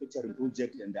coal manufacturing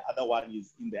project, and the other one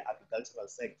is in the agricultural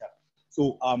sector.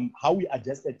 So how we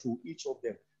adjusted to each of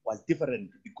them was different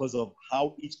because of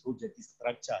how each project is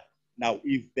structured. Now,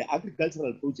 if the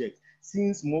agricultural project,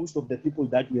 since most of the people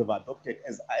that we have adopted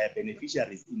as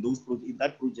beneficiaries in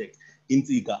that project in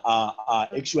Zika are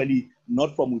actually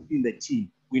not from within the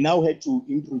team, we now had to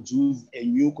introduce a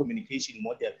new communication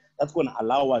model that's going to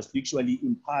allow us to actually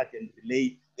impart and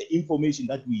relay the information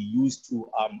that we use to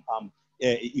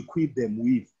equip them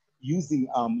with using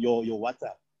your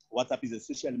WhatsApp. WhatsApp is a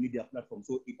social media platform,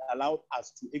 so it allowed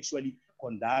us to actually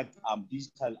conduct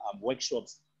digital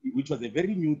workshops, which was a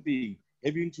very new thing,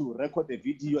 having to record a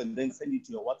video and then send it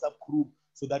to your WhatsApp group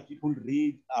so that people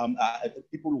read,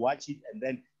 people watch it and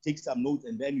then take some notes,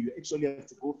 and then you actually have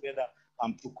to go further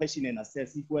to question and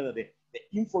assess if whether the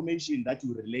information that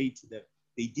you relay to them,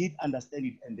 they did understand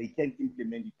it and they can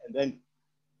implement it. And then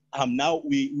now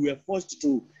we were forced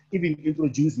to even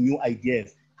introduce new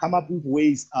ideas, come up with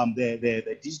ways,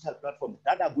 the digital platforms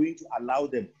that are going to allow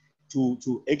them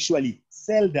to actually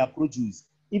sell their produce,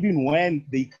 even when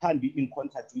they can't be in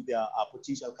contact with their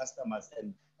potential customers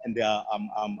and their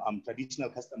traditional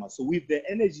customers. So with the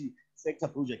energy sector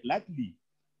project, luckily,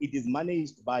 it is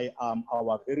managed by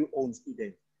our very own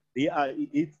students. They are,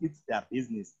 it's their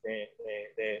business,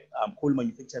 the coal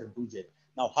manufacturing project.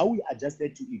 Now, how we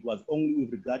adjusted to it was only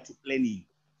with regard to planning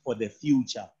for the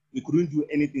future. We couldn't do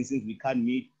anything since we can't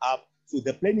meet up. So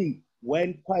the planning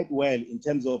went quite well in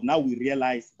terms of now we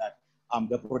realize that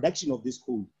the production of this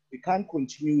coal, we can't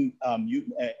continue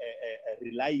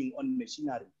relying on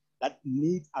machinery that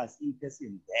needs us in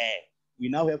person there. We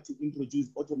now have to introduce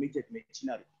automated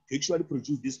machinery to actually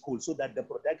produce this coal so that the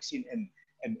production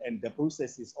and the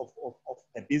processes of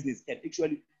the business can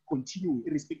actually continue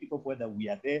irrespective of whether we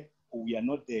are there or we are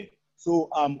not there. So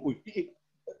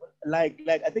like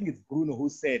I think it's Bruno who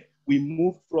said, we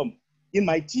moved from, in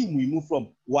my team, we moved from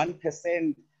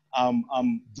 1%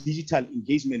 digital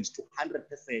engagement to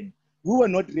 100%. We were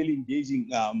not really engaging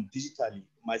digitally,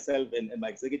 myself and my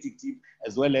executive team,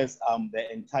 as well as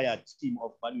the entire team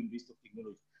of Value University of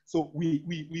Technology. So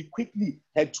we quickly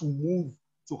had to move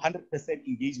to 100%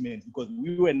 engagement because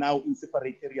we were now in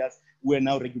separate areas. We were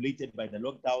now regulated by the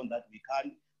lockdown that we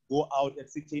can't go out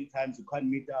at certain times, we can't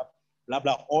meet up, blah,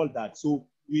 blah, all that. So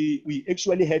we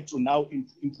actually had to now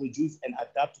introduce and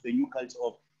adapt to the new culture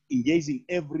of engaging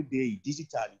every day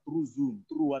digitally through Zoom,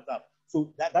 through WhatsApp.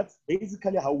 So that's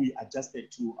basically how we adjusted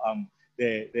to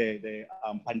the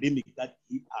pandemic that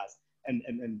hit us.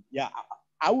 And yeah,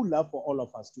 I would love for all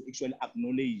of us to actually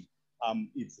acknowledge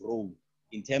its role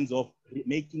in terms of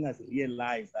making us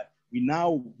realize that we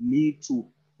now need to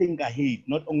think ahead,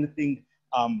 not only think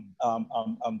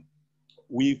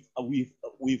with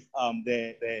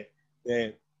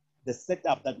the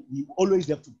setup that we always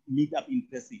have to meet up in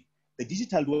person. The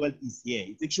digital world is here.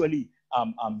 It's actually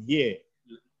here.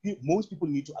 Most people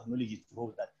need to acknowledge its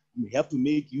role, that we have to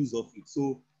make use of it.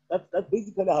 So that's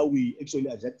basically how we actually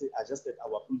adjusted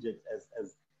our project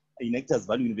as Enactus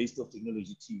Value University of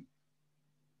Technology team.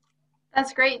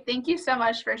 That's great. Thank you so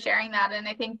much for sharing that. And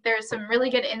I think there's some really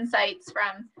good insights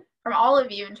from all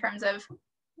of you in terms of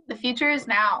the future is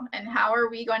now and how are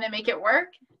we going to make it work?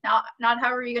 Not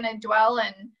how are we going to dwell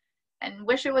and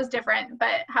wish it was different,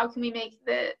 but how can we make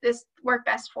this work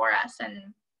best for us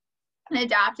and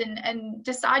adapt and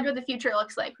decide what the future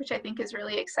looks like, which I think is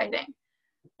really exciting.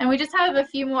 And we just have a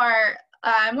few more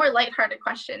lighthearted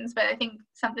questions, but I think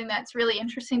something that's really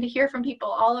interesting to hear from people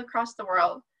all across the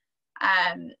world.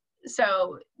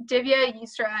 So Divya,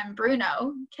 Yusra, and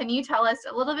Bruno, can you tell us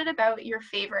a little bit about your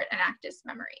favorite Enactus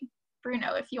memory?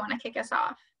 Bruno, if you want to kick us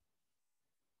off.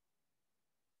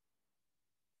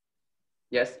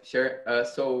 Yes, sure.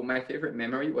 So my favorite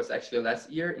memory was actually last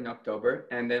year in October,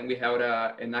 and then we held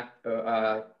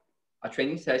a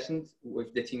training session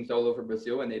with the teams all over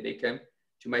Brazil, and they came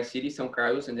to my city, São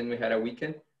Carlos, and then we had a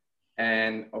weekend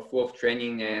and full of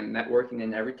training and networking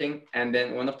and everything. And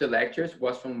then one of the lectures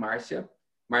was from Marcia.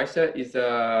 Marcia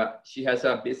she has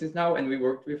a business now, and we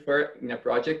worked with her in a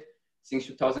project since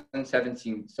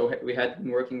 2017. So we had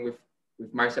been working with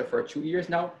Marcia for 2 years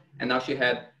now, and now she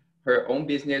had her own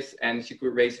business and she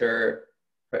could raise her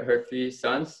 3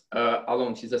 sons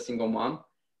alone. She's a single mom.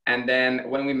 And then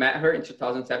when we met her in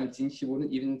 2017, she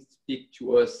wouldn't even speak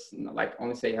to us, like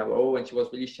only say hello, and she was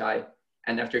really shy.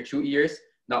 And after 2 years,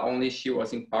 not only she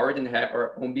was empowered and had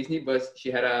her own business, but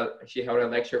she held a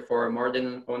lecture for more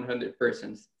than 100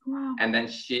 persons. Wow. And then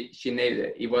she nailed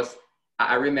it.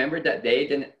 I remember that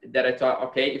day that I thought,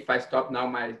 okay, if I stop now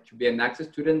to be an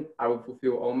Enactus student, I will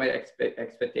fulfill all my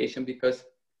expectation, because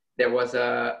there was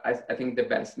I think the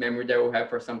best memory that we'll have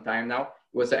for some time now.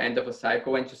 It was the end of a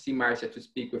cycle, and to see Marcia to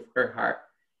speak with her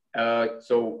heart.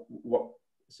 So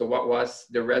what was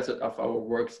the result of our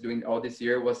works doing all this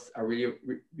year was a really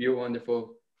real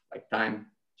wonderful time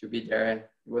to be there. It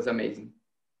was amazing.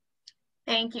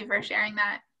 Thank you for sharing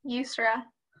that. Yusra.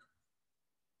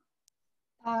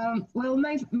 Well,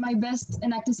 my best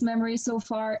Enactus memory so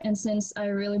far, and since I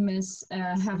really miss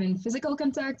having physical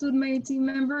contact with my team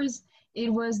members, it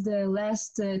was the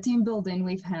last team building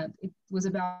we've had. It was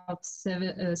about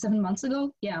 7 months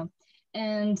ago, yeah.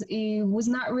 And it was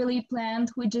not really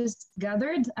planned. We just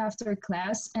gathered after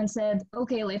class and said,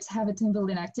 okay, let's have a team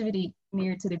building activity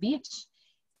near to the beach.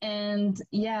 And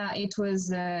yeah, it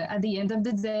was at the end of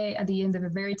the day, at the end of a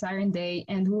very tiring day,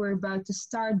 and we were about to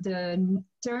start the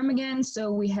term again.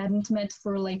 So we hadn't met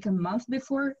for like a month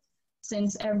before,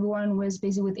 since everyone was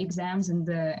busy with exams and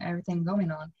everything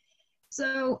going on.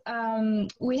 So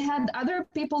we had other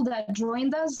people that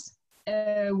joined us.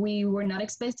 We were not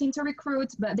expecting to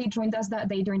recruit, but they joined us that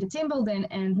day during the team building,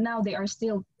 and now they are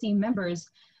still team members.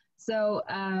 So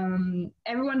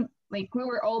everyone, like we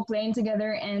were all playing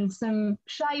together, and some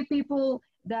shy people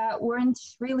that weren't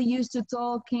really used to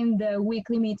talk in the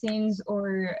weekly meetings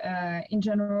or in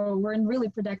general weren't really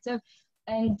productive.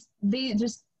 And they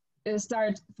just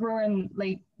start throwing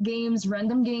like games,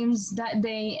 random games that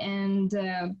day. And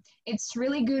it's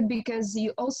really good because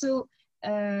you also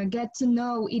get to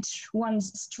know each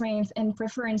one's strength and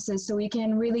preferences, so you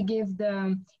can really give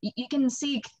them, you can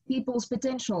seek people's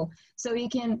potential, so you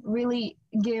can really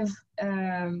give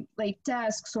like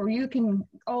tasks, or you can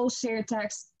all share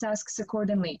tasks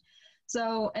accordingly.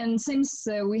 So, and since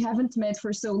we haven't met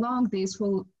for so long, this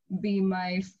will be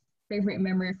my favorite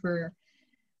memory for,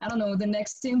 I don't know, the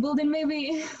next team building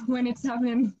maybe when it's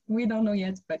happening. We don't know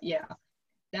yet, but yeah,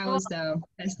 that was the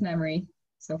best memory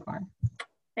so far.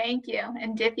 Thank you.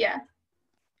 And Divya?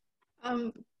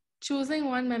 Choosing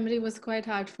one memory was quite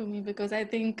hard for me because I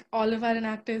think all of our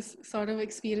Enactus sort of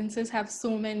experiences have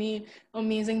so many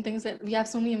amazing things that we have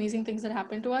so many amazing things that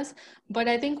happen to us. But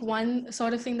I think one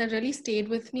sort of thing that really stayed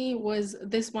with me was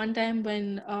this one time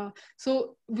when,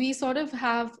 so we sort of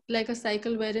have like a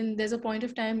cycle wherein there's a point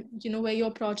of time, you know, where your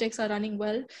projects are running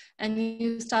well and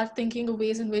you start thinking of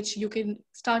ways in which you can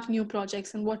start new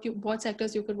projects and what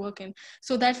sectors you could work in.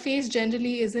 So that phase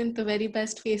generally isn't the very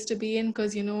best phase to be in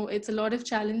because, you know, it's a lot of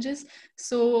challenges.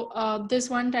 So this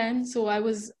one time, so I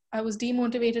was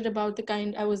demotivated about the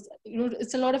kind I was, you know,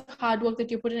 it's a lot of hard work that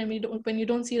you put in, and when you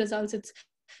don't see results, it's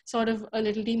sort of a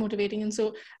little demotivating. And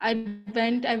so I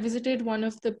visited one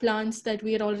of the plants that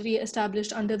we had already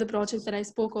established under the project that I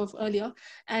spoke of earlier.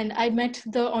 And I met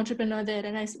the entrepreneur there,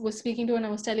 and I was speaking to her and I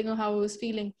was telling her how I was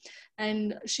feeling.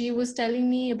 And she was telling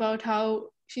me about how,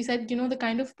 she said, you know, the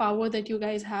kind of power that you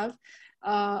guys have,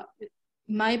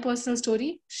 my personal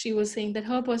story, she was saying that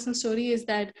her personal story is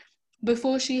that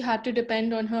before she had to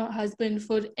depend on her husband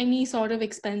for any sort of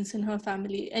expense in her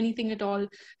family, anything at all,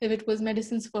 if it was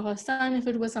medicines for her son, if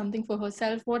it was something for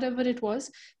herself, whatever it was.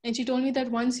 And she told me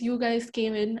that once you guys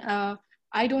came in,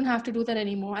 I don't have to do that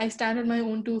anymore. I stand on my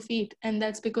own 2 feet, and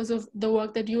that's because of the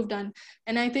work that you've done.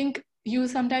 And I think you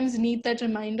sometimes need that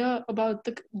reminder about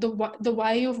the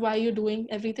why of why you're doing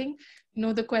everything. You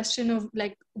know, the question of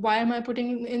like, why am I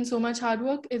putting in so much hard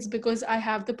work? It's because I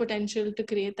have the potential to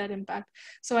create that impact.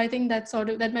 So I think that sort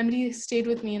of, that memory stayed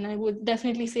with me, and I would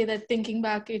definitely say that thinking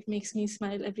back, it makes me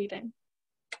smile every time.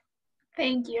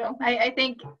 Thank you. I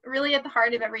think really at the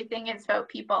heart of everything is about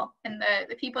people and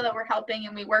the people that we're helping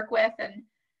and we work with and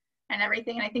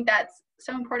everything. And I think that's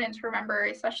so important to remember,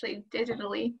 especially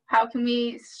digitally. How can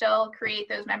we still create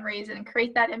those memories and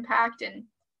create that impact and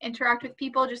interact with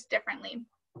people just differently?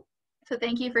 So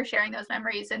thank you for sharing those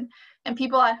memories. And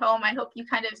people at home, I hope you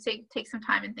kind of take some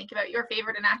time and think about your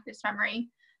favorite Enactus memory.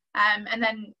 And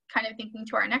then kind of thinking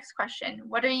to our next question,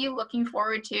 what are you looking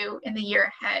forward to in the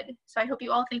year ahead? So I hope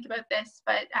you all think about this,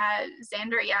 but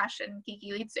Xander, Yash, and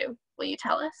Kiki Litsu, will you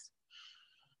tell us?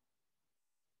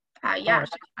 Yash,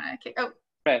 oh.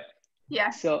 Right. Yeah.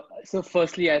 So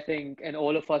firstly, I think, and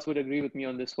all of us would agree with me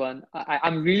on this one,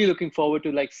 I'm really looking forward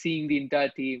to like seeing the entire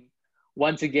team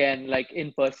once again, like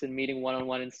in person, meeting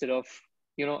one-on-one instead of,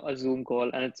 you know, a Zoom call.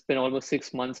 And it's been almost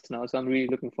 6 months now. So I'm really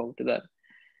looking forward to that.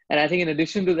 And I think in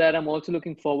addition to that, I'm also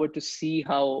looking forward to see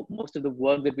how most of the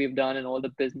work that we've done and all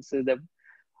the businesses that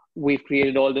we've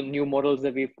created, all the new models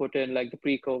that we've put in, like the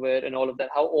pre-COVID and all of that,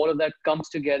 how all of that comes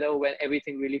together when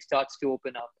everything really starts to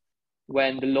open up,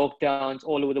 when the lockdowns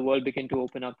all over the world begin to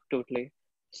open up totally.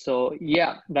 So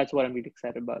yeah, that's what I'm really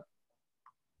excited about.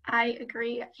 I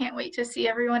agree. I can't wait to see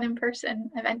everyone in person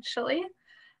eventually.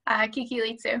 Kiki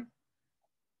Litsu.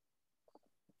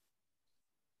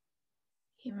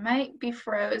 He might be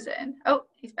frozen. Oh,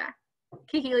 he's back.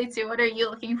 Kiki Litsu, what are you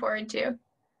looking forward to?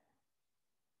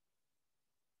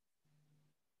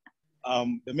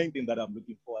 The main thing that I'm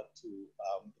looking forward to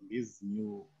in this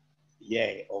new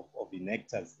year of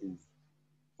Enactus is,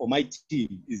 for my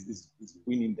team, is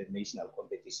winning the national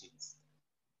competitions.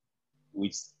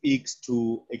 which speaks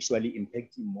to actually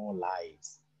impacting more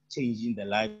lives, changing the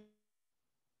lives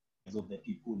of the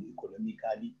people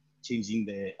economically, changing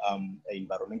the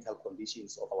environmental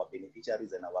conditions of our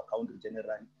beneficiaries and our country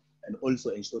generally, and also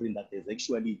ensuring that there's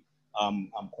actually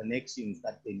connections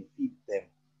that benefit them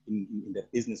in the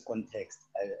business context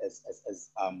as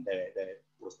the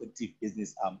prospective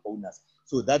business owners.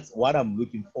 So that's what I'm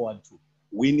looking forward to,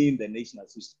 winning the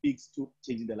nationals, which speaks to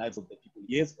changing the lives of the people.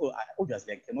 Yes,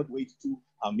 obviously, I cannot wait to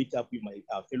meet up with my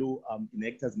fellow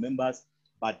Enactus members,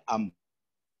 but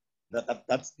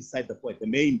that's beside the point. The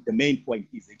main point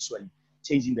is actually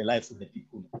changing the lives of the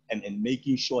people and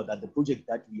making sure that the project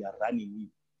that we are running with,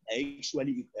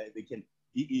 actually they can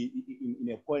be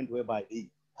in a point whereby they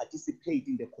participate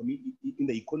in the community, in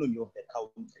the economy of the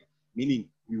country. Meaning,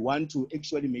 we want to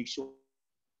actually make sure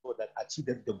that achieve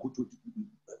the goal.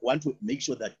 Want to make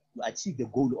sure that we achieve the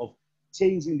goal of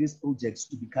changing these projects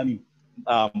to becoming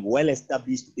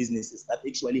well-established businesses that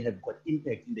actually have got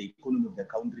impact in the economy of the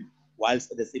country,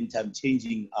 whilst at the same time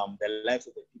changing the lives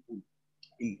of the people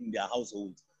in their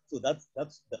households. So that's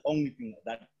the only thing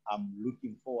that I'm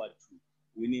looking forward to,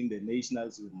 winning the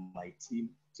nationals with my team,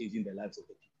 changing the lives of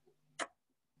the people.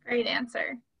 Great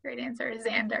answer,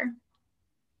 Xander.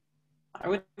 I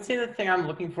would say the thing I'm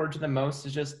looking forward to the most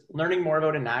is just learning more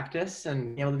about Enactus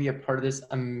and being able to be a part of this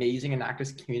amazing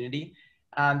Enactus community.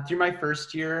 Through my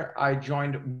first year, I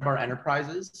joined our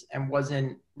enterprises and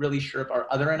wasn't really sure of our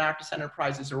other Enactus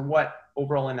enterprises or what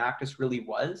overall Enactus really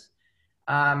was.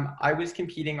 I was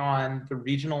competing on the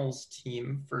regionals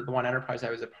team for the one enterprise I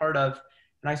was a part of,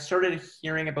 and I started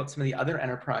hearing about some of the other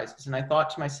enterprises, and I thought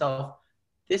to myself,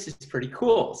 this is pretty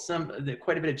cool.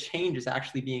 Quite a bit of change is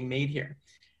actually being made here.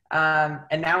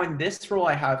 And now in this role,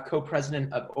 I have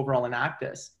co-president of overall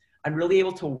Enactus. I'm really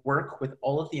able to work with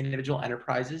all of the individual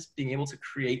enterprises, being able to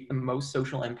create the most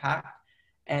social impact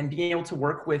and being able to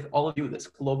work with all of you, this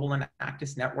global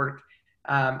Enactus network.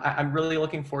 I'm really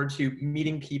looking forward to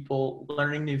meeting people,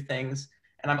 learning new things,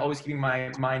 and I'm always keeping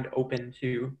my mind open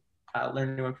to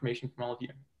learn new information from all of you.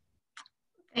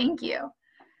 Thank you.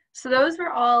 So those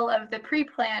were all of the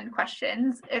pre-planned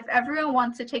questions. If everyone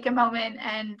wants to take a moment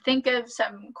and think of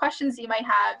some questions you might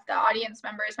have, the audience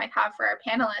members might have for our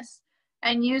panelists,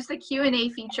 and use the Q&A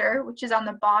feature, which is on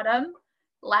the bottom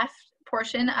left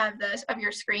portion of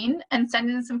your screen, and send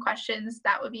in some questions,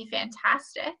 that would be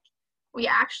fantastic. We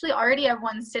actually already have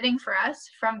one sitting for us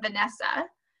from Vanessa,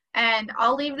 and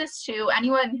I'll leave this to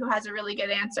anyone who has a really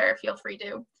good answer. Feel free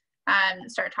to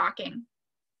start talking.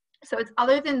 So it's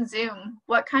other than Zoom,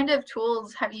 what kind of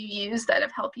tools have you used that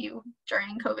have helped you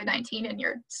during COVID-19 and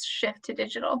your shift to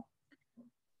digital?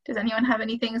 Does anyone have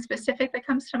anything specific that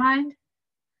comes to mind?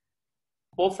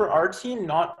 Well, for our team,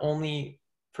 not only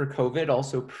for COVID,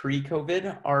 also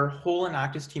pre-COVID, our whole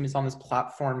Enactus team is on this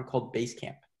platform called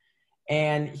Basecamp.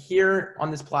 And here on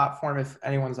this platform, if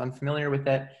anyone's unfamiliar with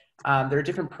it, there are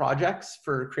different projects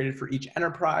created for each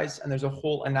enterprise, and there's a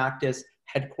whole Enactus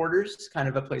headquarters, kind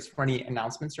of a place where any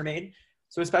announcements are made.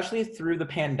 So especially through the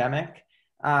pandemic,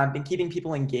 been keeping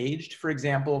people engaged. For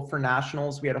example, for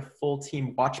nationals, we had a full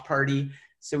team watch party,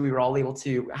 so we were all able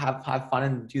to have fun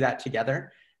and do that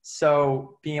together.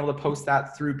 So being able to post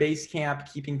that through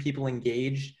Basecamp, keeping people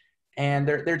engaged, and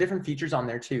there are different features on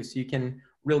there too, so you can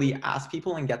really ask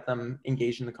people and get them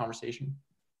engaged in the conversation.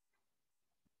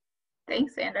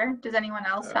 Thanks, Xander. Does anyone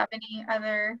else have any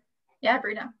other? Yeah,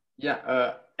 Bruno.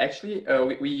 Yeah, actually,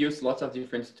 we use lots of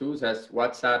different tools as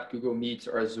WhatsApp, Google Meets,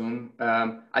 or Zoom.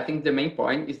 I think the main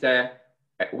point is that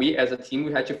we as a team,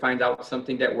 we had to find out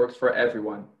something that works for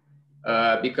everyone.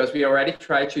 Because we already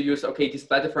tried to use, okay, this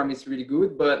platform is really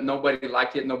good, but nobody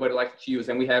liked it, nobody liked to use.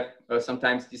 And we have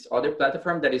sometimes this other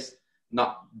platform that is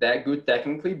not that good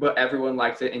technically, but everyone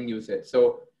likes it and use it.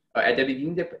 So at the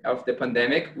beginning of the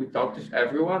pandemic, we talked to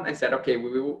everyone and said, okay,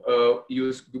 we will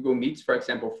use Google Meets, for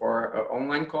example, for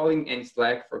online calling, and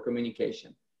Slack for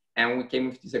communication. And we came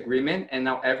with this agreement, and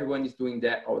now everyone is doing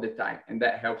that all the time, and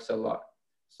that helps a lot.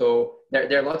 So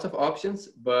there are lots of options,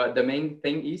 but the main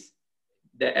thing is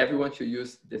that everyone should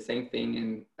use the same thing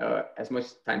in as much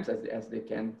times as they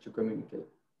can to communicate.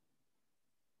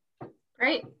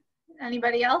 Great.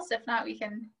 Anybody else? If not, we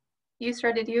can.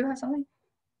 Yusra, did you have something?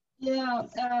 Yeah,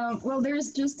 well,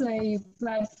 there's just a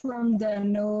platform that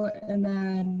no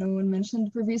one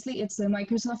mentioned previously. It's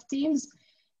Microsoft Teams.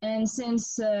 And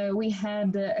since we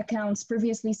had accounts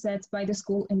previously set by the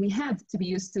school, and we had to be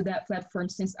used to that platform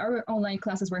since our online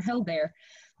classes were held there.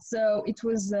 So it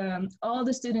was all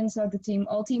the students of the team,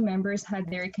 all team members had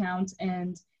their account,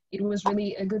 and it was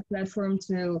really a good platform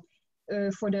to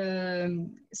for the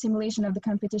simulation of the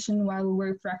competition while we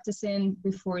were practicing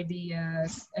before the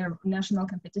national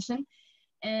competition.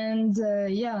 And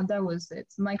yeah, that was it.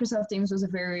 Microsoft Teams was a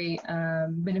very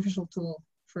beneficial tool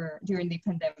for during the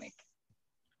pandemic.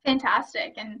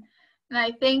 Fantastic. And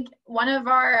I think one of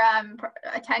our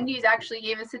attendees actually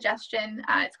gave a suggestion.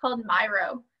 It's called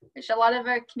Miro, which a lot of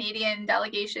our Canadian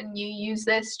delegation, you use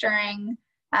this during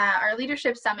our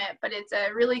leadership summit, but it's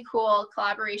a really cool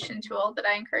collaboration tool that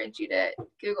I encourage you to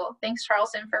Google. Thanks,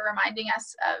 Charleston, for reminding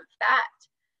us of that.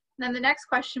 And then the next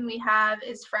question we have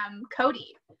is from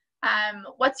Cody.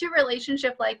 What's your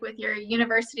relationship like with your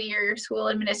university or your school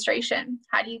administration?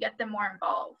 How do you get them more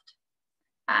involved?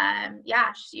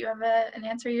 Yash, do you have an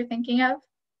answer you're thinking of?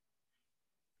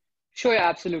 Sure, yeah,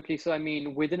 absolutely. So, I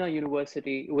mean, within our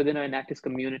university, within our Enactus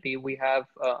community, we have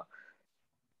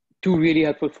two really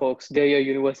helpful folks. They're your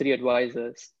university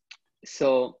advisors.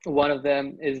 So one of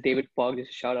them is David Fogg,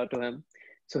 just a shout out to him.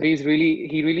 So he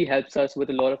really helps us with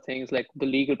a lot of things like the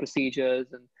legal procedures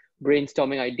and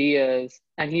brainstorming ideas,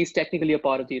 and he's technically a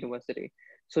part of the university.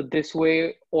 So this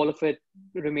way, all of it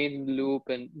remains in the loop,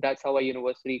 and that's how our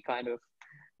university kind of,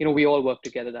 we all work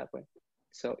together that way.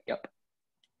 So, yep.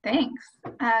 Thanks.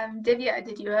 Divya,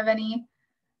 did you have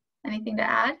anything to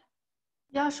add?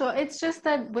 Yeah, sure. It's just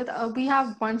that with we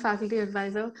have one faculty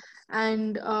advisor,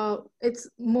 and it's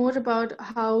more about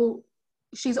how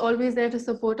she's always there to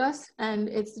support us, and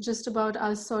it's just about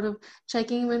us sort of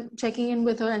checking in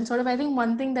with her. And sort of, I think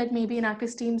one thing that maybe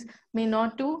Enactus teams may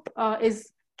not do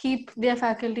is keep their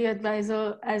faculty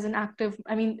advisor as an active,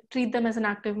 treat them as an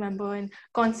active member and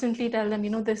constantly tell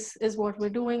them, this is what we're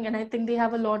doing. And I think they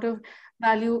have a lot of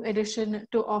value addition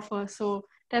to offer. So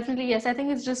definitely, yes, I think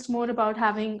it's just more about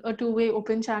having a two-way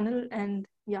open channel, and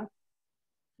yeah.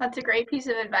 That's a great piece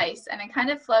of advice, and it kind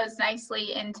of flows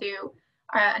nicely into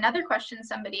another question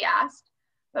somebody asked.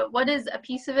 But what is a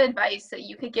piece of advice that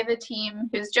you could give a team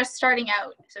who's just starting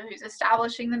out, so who's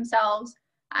establishing themselves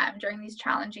during these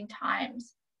challenging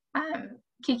times?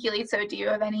 Kikili, do you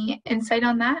have any insight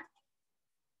on that?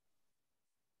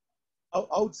 I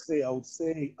would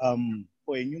say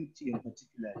for a new team in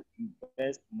particular,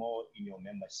 invest more in your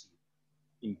membership.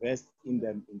 Invest in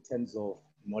them in terms of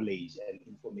knowledge and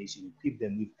information. Equip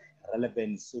them with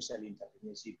relevant social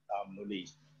entrepreneurship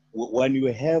knowledge. When you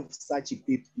have such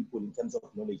equipped people in terms of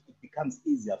knowledge, it becomes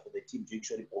easier for the team to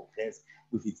actually progress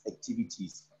with its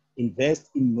activities. Invest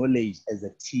in knowledge as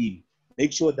a team.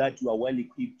 Make sure that you are well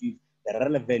equipped with the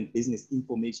relevant business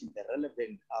information, the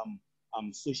relevant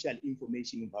social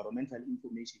information, environmental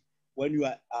information. When you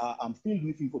are filled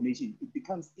with information, it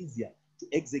becomes easier to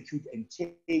execute and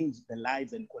change the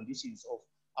lives and conditions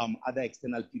of other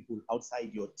external people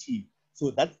outside your team.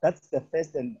 So that's the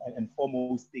first and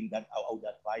foremost thing that I would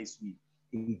advise you.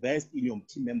 Invest in your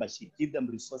team membership, give them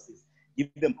resources, give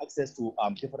them access to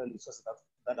different resources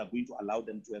that are going to allow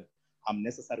them to have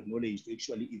necessary knowledge to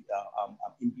actually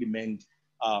implement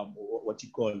what you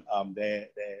call the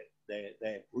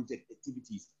project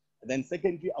activities. And then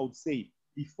secondly, I would say,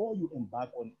 before you embark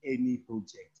on any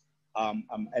project,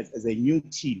 as a new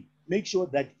team, make sure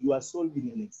that you are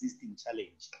solving an existing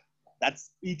challenge. That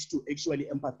speaks to actually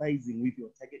empathizing with your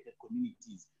targeted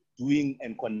communities, doing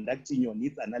and conducting your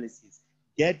needs analysis.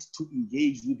 Get to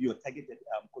engage with your targeted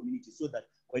community so that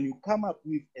when you come up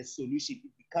with a solution,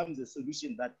 it becomes a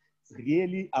solution that's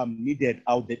really needed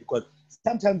out there, because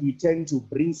sometimes we tend to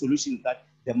bring solutions that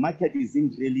the market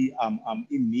isn't really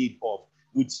in need of,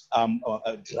 which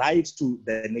drives to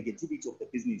the negativity of the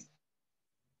business.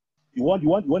 You want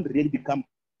to really become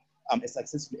a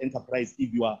successful enterprise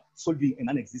if you are solving an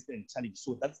non-existent challenge.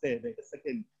 So that's the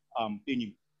second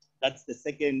thing. That's the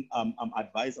second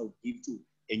advice I would give to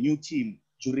a new team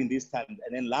during this time.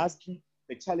 And then lastly,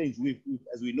 the challenge with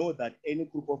as we know that any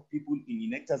group of people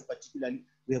in Enactus particularly,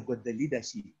 we have got the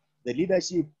leadership. The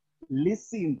leadership,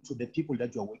 listen to the people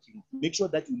that you are working with. Make sure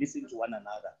that you listen to one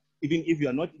another. Even if you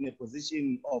are not in a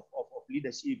position of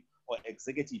leadership or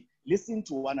executive, listen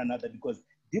to one another, because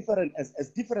different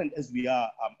as we are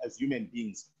as human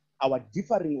beings, our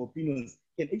differing opinions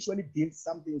can actually build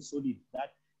something solid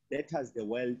that betters the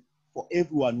world for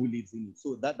everyone who lives in it.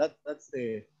 So that's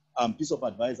the piece of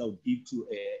advice I would give to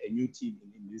a new team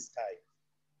in this time.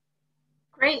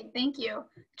 Great, thank you.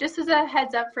 Just as a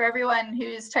heads up for everyone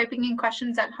who's typing in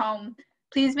questions at home,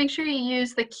 please make sure you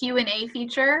use the Q&A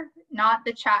feature, not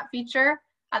the chat feature.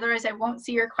 Otherwise, I won't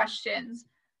see your questions.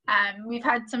 We've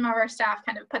had some of our staff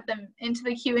kind of put them into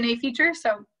the Q&A feature,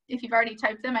 so if you've already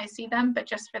typed them, I see them, but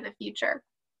just for the future.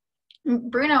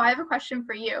 Bruno, I have a question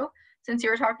for you. Since you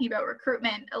were talking about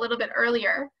recruitment a little bit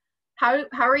earlier,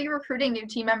 how are you recruiting new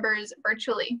team members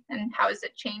virtually, and how has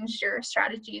it changed your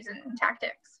strategies and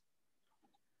tactics?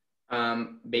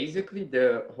 Basically,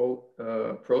 the whole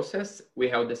process, we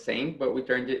held the same, but we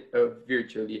turned it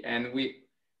virtually. And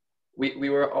we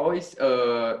were always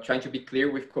trying to be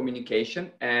clear with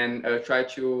communication and try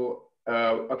to,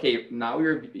 okay, now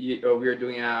we're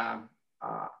doing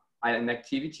an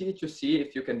activity to see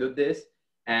if you can do this.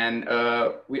 And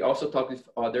we also talked with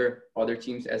other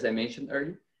teams, as I mentioned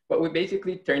earlier, but we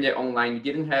basically turned it online.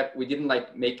 We didn't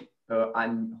like make a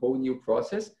whole new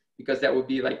process, because that would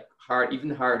be like even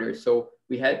harder. So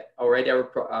we had already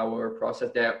our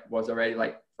process that was already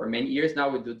like for many years now.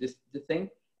 We do the thing,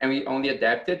 and we only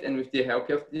adapted, and with the help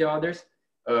of the others,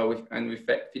 with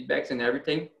feedbacks and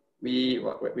everything, we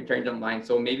turned online.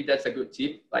 So maybe that's a good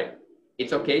tip. Like,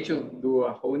 it's okay to do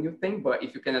a whole new thing, but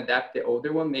if you can adapt the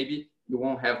older one, maybe you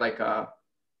won't have like a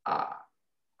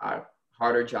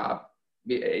harder job.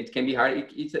 It can be hard.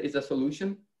 It's a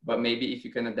solution, but maybe if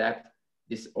you can adapt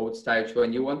this old style to a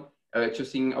new one,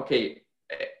 choosing, okay,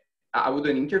 I will do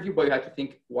an interview, but you have to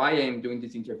think why I am doing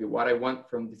this interview, what I want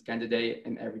from this candidate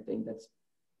and everything.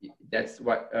 That's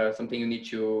what something you need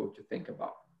to think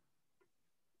about.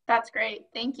 That's great.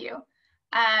 Thank you.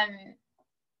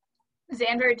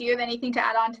 Xander, do you have anything to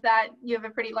add on to that? You have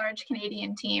a pretty large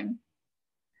Canadian team.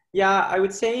 Yeah, I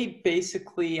would say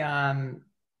basically,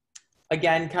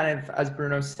 again, kind of as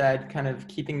Bruno said, kind of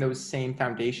keeping those same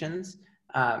foundations.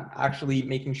 Actually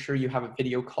making sure you have a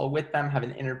video call with them, have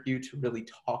an interview to really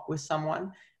talk with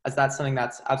someone, as that's something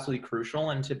that's absolutely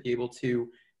crucial, and to be able to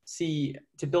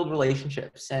build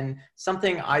relationships. And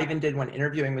something I even did when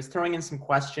interviewing was throwing in some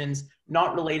questions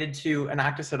not related to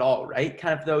Enactus at all, right?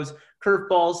 Kind of those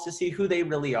curveballs to see who they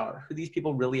really are, who these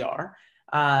people really are.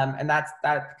 And that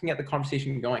can get the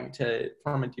conversation going to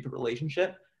form a deeper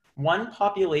relationship. One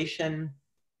population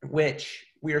which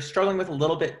we are struggling with a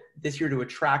little bit this year to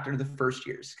attract are the first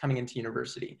years coming into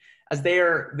university, as they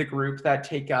are the group that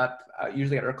take up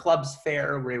usually at our club's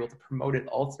fair. We're able to promote it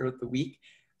all throughout the week.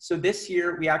 So this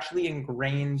year we actually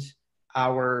ingrained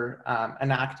our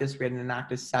Enactus. We had an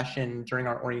Enactus session during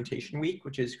our orientation week,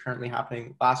 which is currently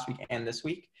happening last week and this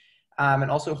week.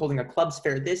 And also holding a club's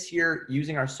fair this year,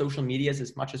 using our social medias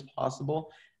as much as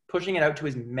possible, pushing it out to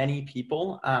as many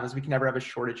people as we can never have a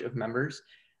shortage of members.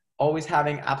 Always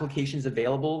having applications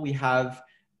available. We have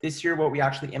this year, what we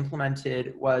actually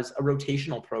implemented was a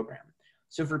rotational program.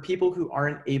 So for people who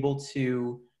aren't able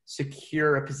to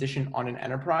secure a position on an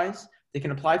enterprise, they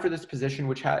can apply for this position,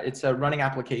 which it's a running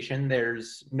application.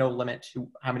 There's no limit to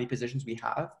how many positions we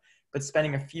have, but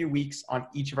spending a few weeks on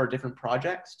each of our different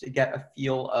projects to get a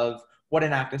feel of what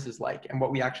Enactus is like and what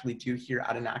we actually do here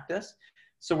at Enactus.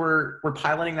 So we're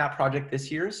piloting that project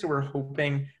this year. So we're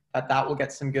hoping that will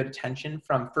get some good attention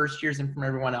from first years and from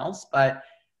everyone else. But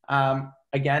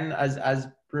again, as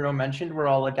Bruno mentioned, we're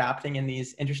all adapting in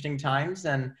these interesting times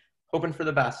and hoping for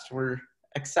the best. We're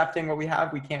accepting what we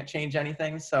have. We can't change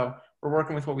anything. So we're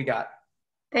working with what we got.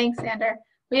 Thanks, Xander.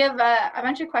 We have a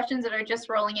bunch of questions that are just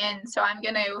rolling in. So I'm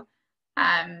going to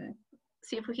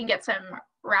see if we can get some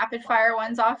rapid fire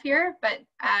ones off here, but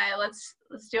let's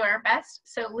do our best.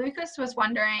 So Lucas was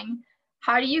wondering,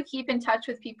 how do you keep in touch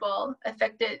with people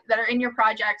affected that are in your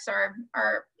projects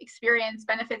or experience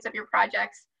benefits of your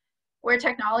projects where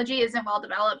technology isn't well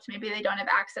developed? Maybe they don't have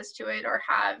access to it or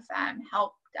have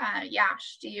help.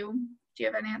 Yash, do you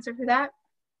have an answer for that?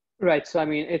 Right. So I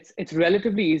mean, it's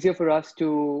relatively easier for us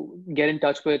to get in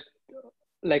touch with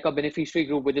like a beneficiary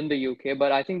group within the UK,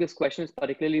 but I think this question is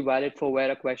particularly valid for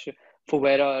where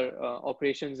our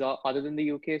operations are other than the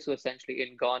UK. So essentially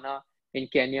in Ghana, in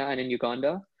Kenya, and in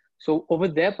Uganda. So over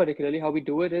there, particularly how we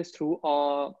do it is through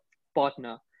our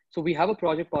partner. So we have a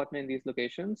project partner in these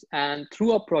locations, and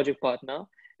through our project partner,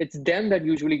 it's them that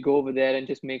usually go over there and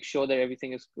just make sure that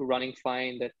everything is running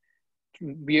fine, that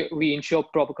we ensure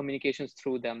proper communications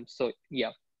through them. So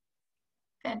yeah.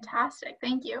 Fantastic,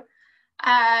 thank you.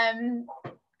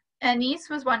 Anise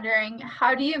was wondering,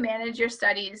 how do you manage your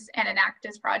studies and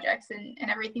Enactus projects and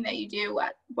everything that you do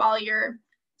while you're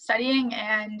studying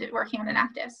and working on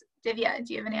Enactus? Divya,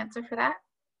 do you have an answer for that?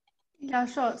 Yeah,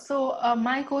 sure. So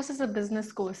my course is a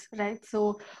business course, right?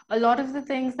 So a lot of the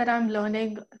things that I'm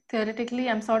learning theoretically,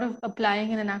 I'm sort of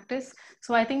applying in Enactus.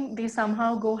 So I think they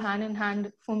somehow go hand in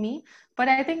hand for me. But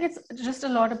I think it's just a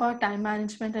lot about time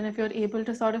management. And if you're able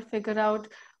to sort of figure out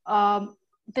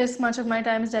this much of my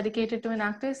time is dedicated to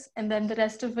Enactus, and then the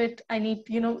rest of it, I need,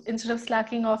 instead of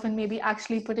slacking off and maybe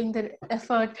actually putting the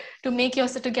effort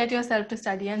to get yourself to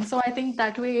study. And so I think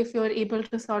that way, if you're able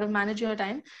to sort of manage your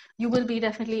time, you will be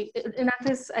definitely,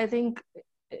 Enactus, I think,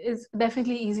 is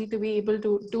definitely easy to be able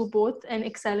to do both and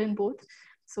excel in both.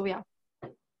 So yeah,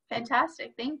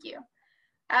 Fantastic, thank you.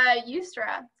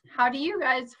 Yusra, how do you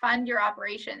guys fund your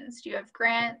operations? Do you have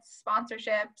grants,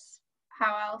 sponsorships?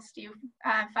 How else do you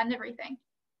fund everything?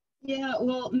 Yeah,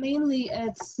 well, mainly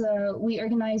it's we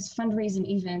organize fundraising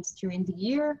events during the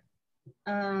year,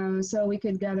 so we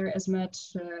could gather as much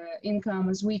income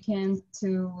as we can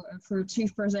for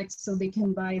chief projects, so they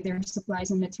can buy their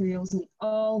supplies and materials and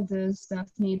all the stuff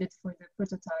needed for the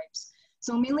prototypes.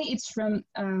 So mainly it's from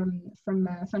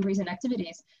fundraising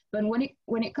activities. But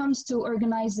when it comes to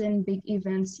organizing big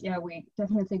events, yeah, we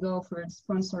definitely go for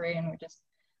sponsoring, and we just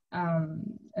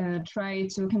try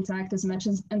to contact as much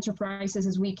as enterprises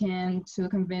as we can to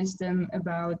convince them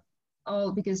about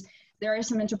all, because there are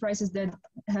some enterprises that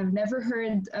have never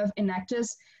heard of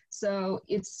Enactus. So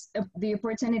it's the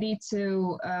opportunity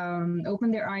to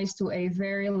open their eyes to a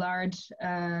very large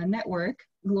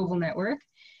global network.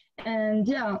 And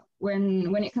yeah,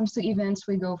 when it comes to events,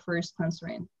 we go for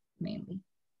sponsoring mainly.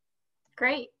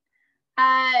 Great.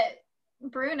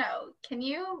 Bruno, can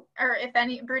you, or if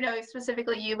any, Bruno,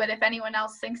 specifically you, but if anyone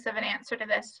else thinks of an answer to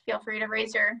this, feel free to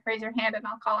raise your hand and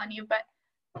I'll call on you. But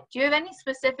do you have any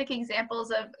specific examples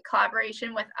of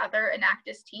collaboration with other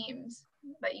Enactus teams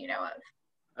that you know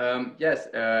of? Yes,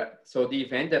 so the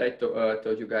event that I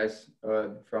told you guys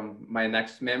from my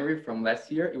next memory from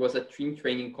last year, it was a team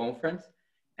training conference.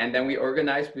 And then we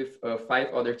organized with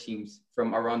 5 other teams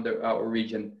from around our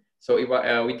region. So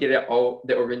we did all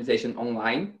the organization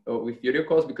online with video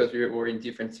calls because we were in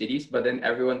different cities, but then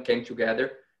everyone came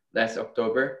together last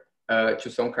October to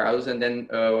São Carlos, and then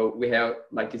we had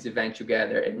like this event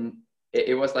together. And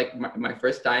it was like my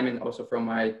first time, and also from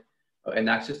my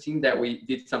Enactus team, that we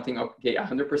did something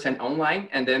 100% online.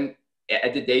 And then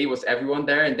at the day it was everyone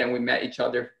there, and then we met each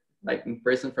other like in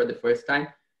person for the first time.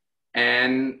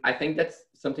 And I think that's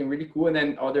something really cool. And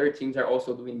then other teams are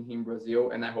also doing in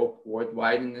Brazil, and I hope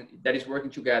worldwide, and that is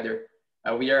working together.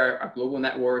 We are a global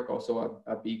network, also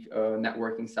a big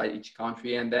network inside each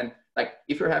country. And then like,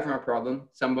 if you're having a problem,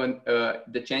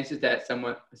 the chances that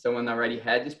someone already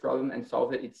had this problem and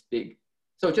solved it, it's big.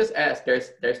 So just ask.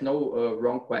 There's no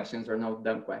wrong questions or no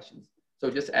dumb questions.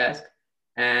 So just ask.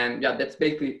 And yeah, that's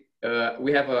basically,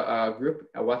 we have a group,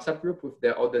 a WhatsApp group with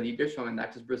all the leaders from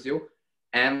Enactus Brazil.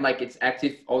 And like, it's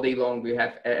active all day long. We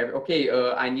have,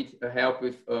 I need help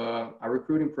with a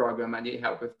recruiting program. I need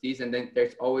help with this. And then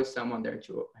there's always someone there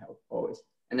to help, always.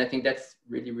 And I think that's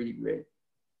really, really great.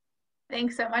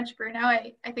 Thanks so much, Bruno.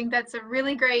 I think that's a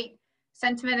really great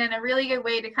sentiment and a really good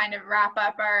way to kind of wrap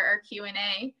up our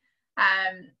Q&A.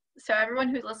 So everyone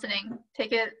who's listening,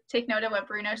 take note of what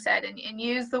Bruno said, and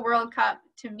use the World Cup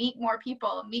to meet more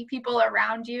people, meet people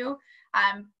around you,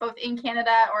 both in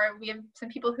Canada, or we have some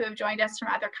people who have joined us from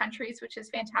other countries, which is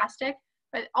fantastic,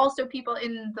 but also people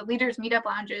in the leaders meetup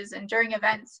lounges and during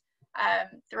events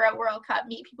throughout World Cup,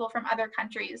 meet people from other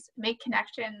countries, make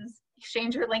connections,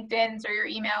 exchange your LinkedIns or your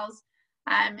emails,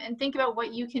 and think about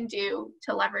what you can do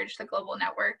to leverage the global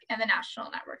network and the national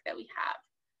network that we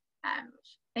have.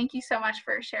 Thank you so much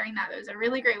for sharing that. It was a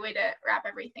really great way to wrap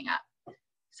everything up.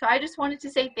 So I just wanted to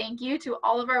say thank you to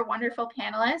all of our wonderful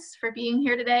panelists for being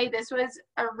here today. This was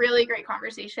a really great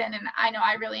conversation, and I know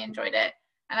I really enjoyed it,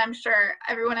 and I'm sure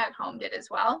everyone at home did as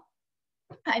well.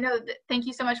 I know that, thank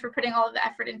you so much for putting all of the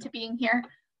effort into being here.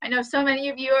 I know so many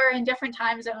of you are in different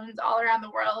time zones all around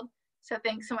the world, so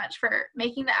thanks so much for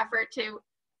making the effort to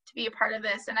be a part of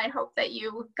this, and I hope that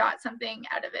you got something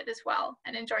out of it as well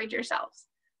and enjoyed yourselves.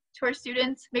 To our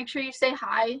students, make sure you say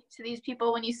hi to these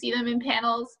people when you see them in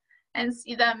panels and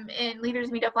see them in leaders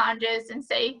meetup lounges, and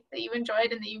say that you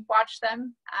enjoyed and that you've watched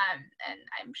them, and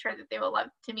I'm sure that they will love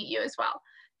to meet you as well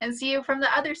and see you from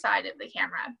the other side of the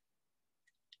camera.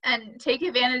 And take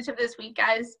advantage of this week,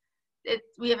 guys.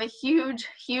 We have a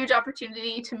huge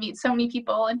opportunity to meet so many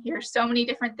people and hear so many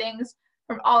different things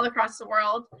from all across the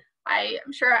world. I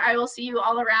am sure I will see you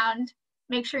all around.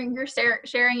 Make sure you're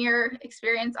sharing your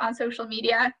experience on social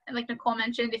media. And like Nicole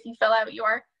mentioned, if you fill out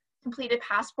your completed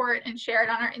passport and share it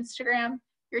on our Instagram,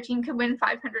 your team could win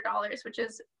 $500, which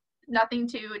is nothing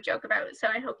to joke about. So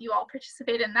I hope you all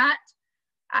participate in that.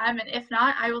 And if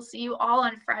not, I will see you all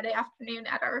on Friday afternoon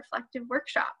at our reflective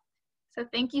workshop. So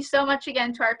thank you so much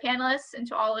again to our panelists and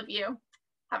to all of you.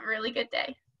 Have a really good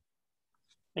day.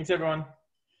 Thanks, everyone.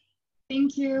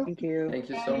 Thank you. Thank you. Thank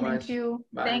you so much. Thank you.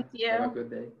 Bye. Thank you. Have a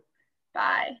good day.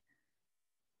 Bye.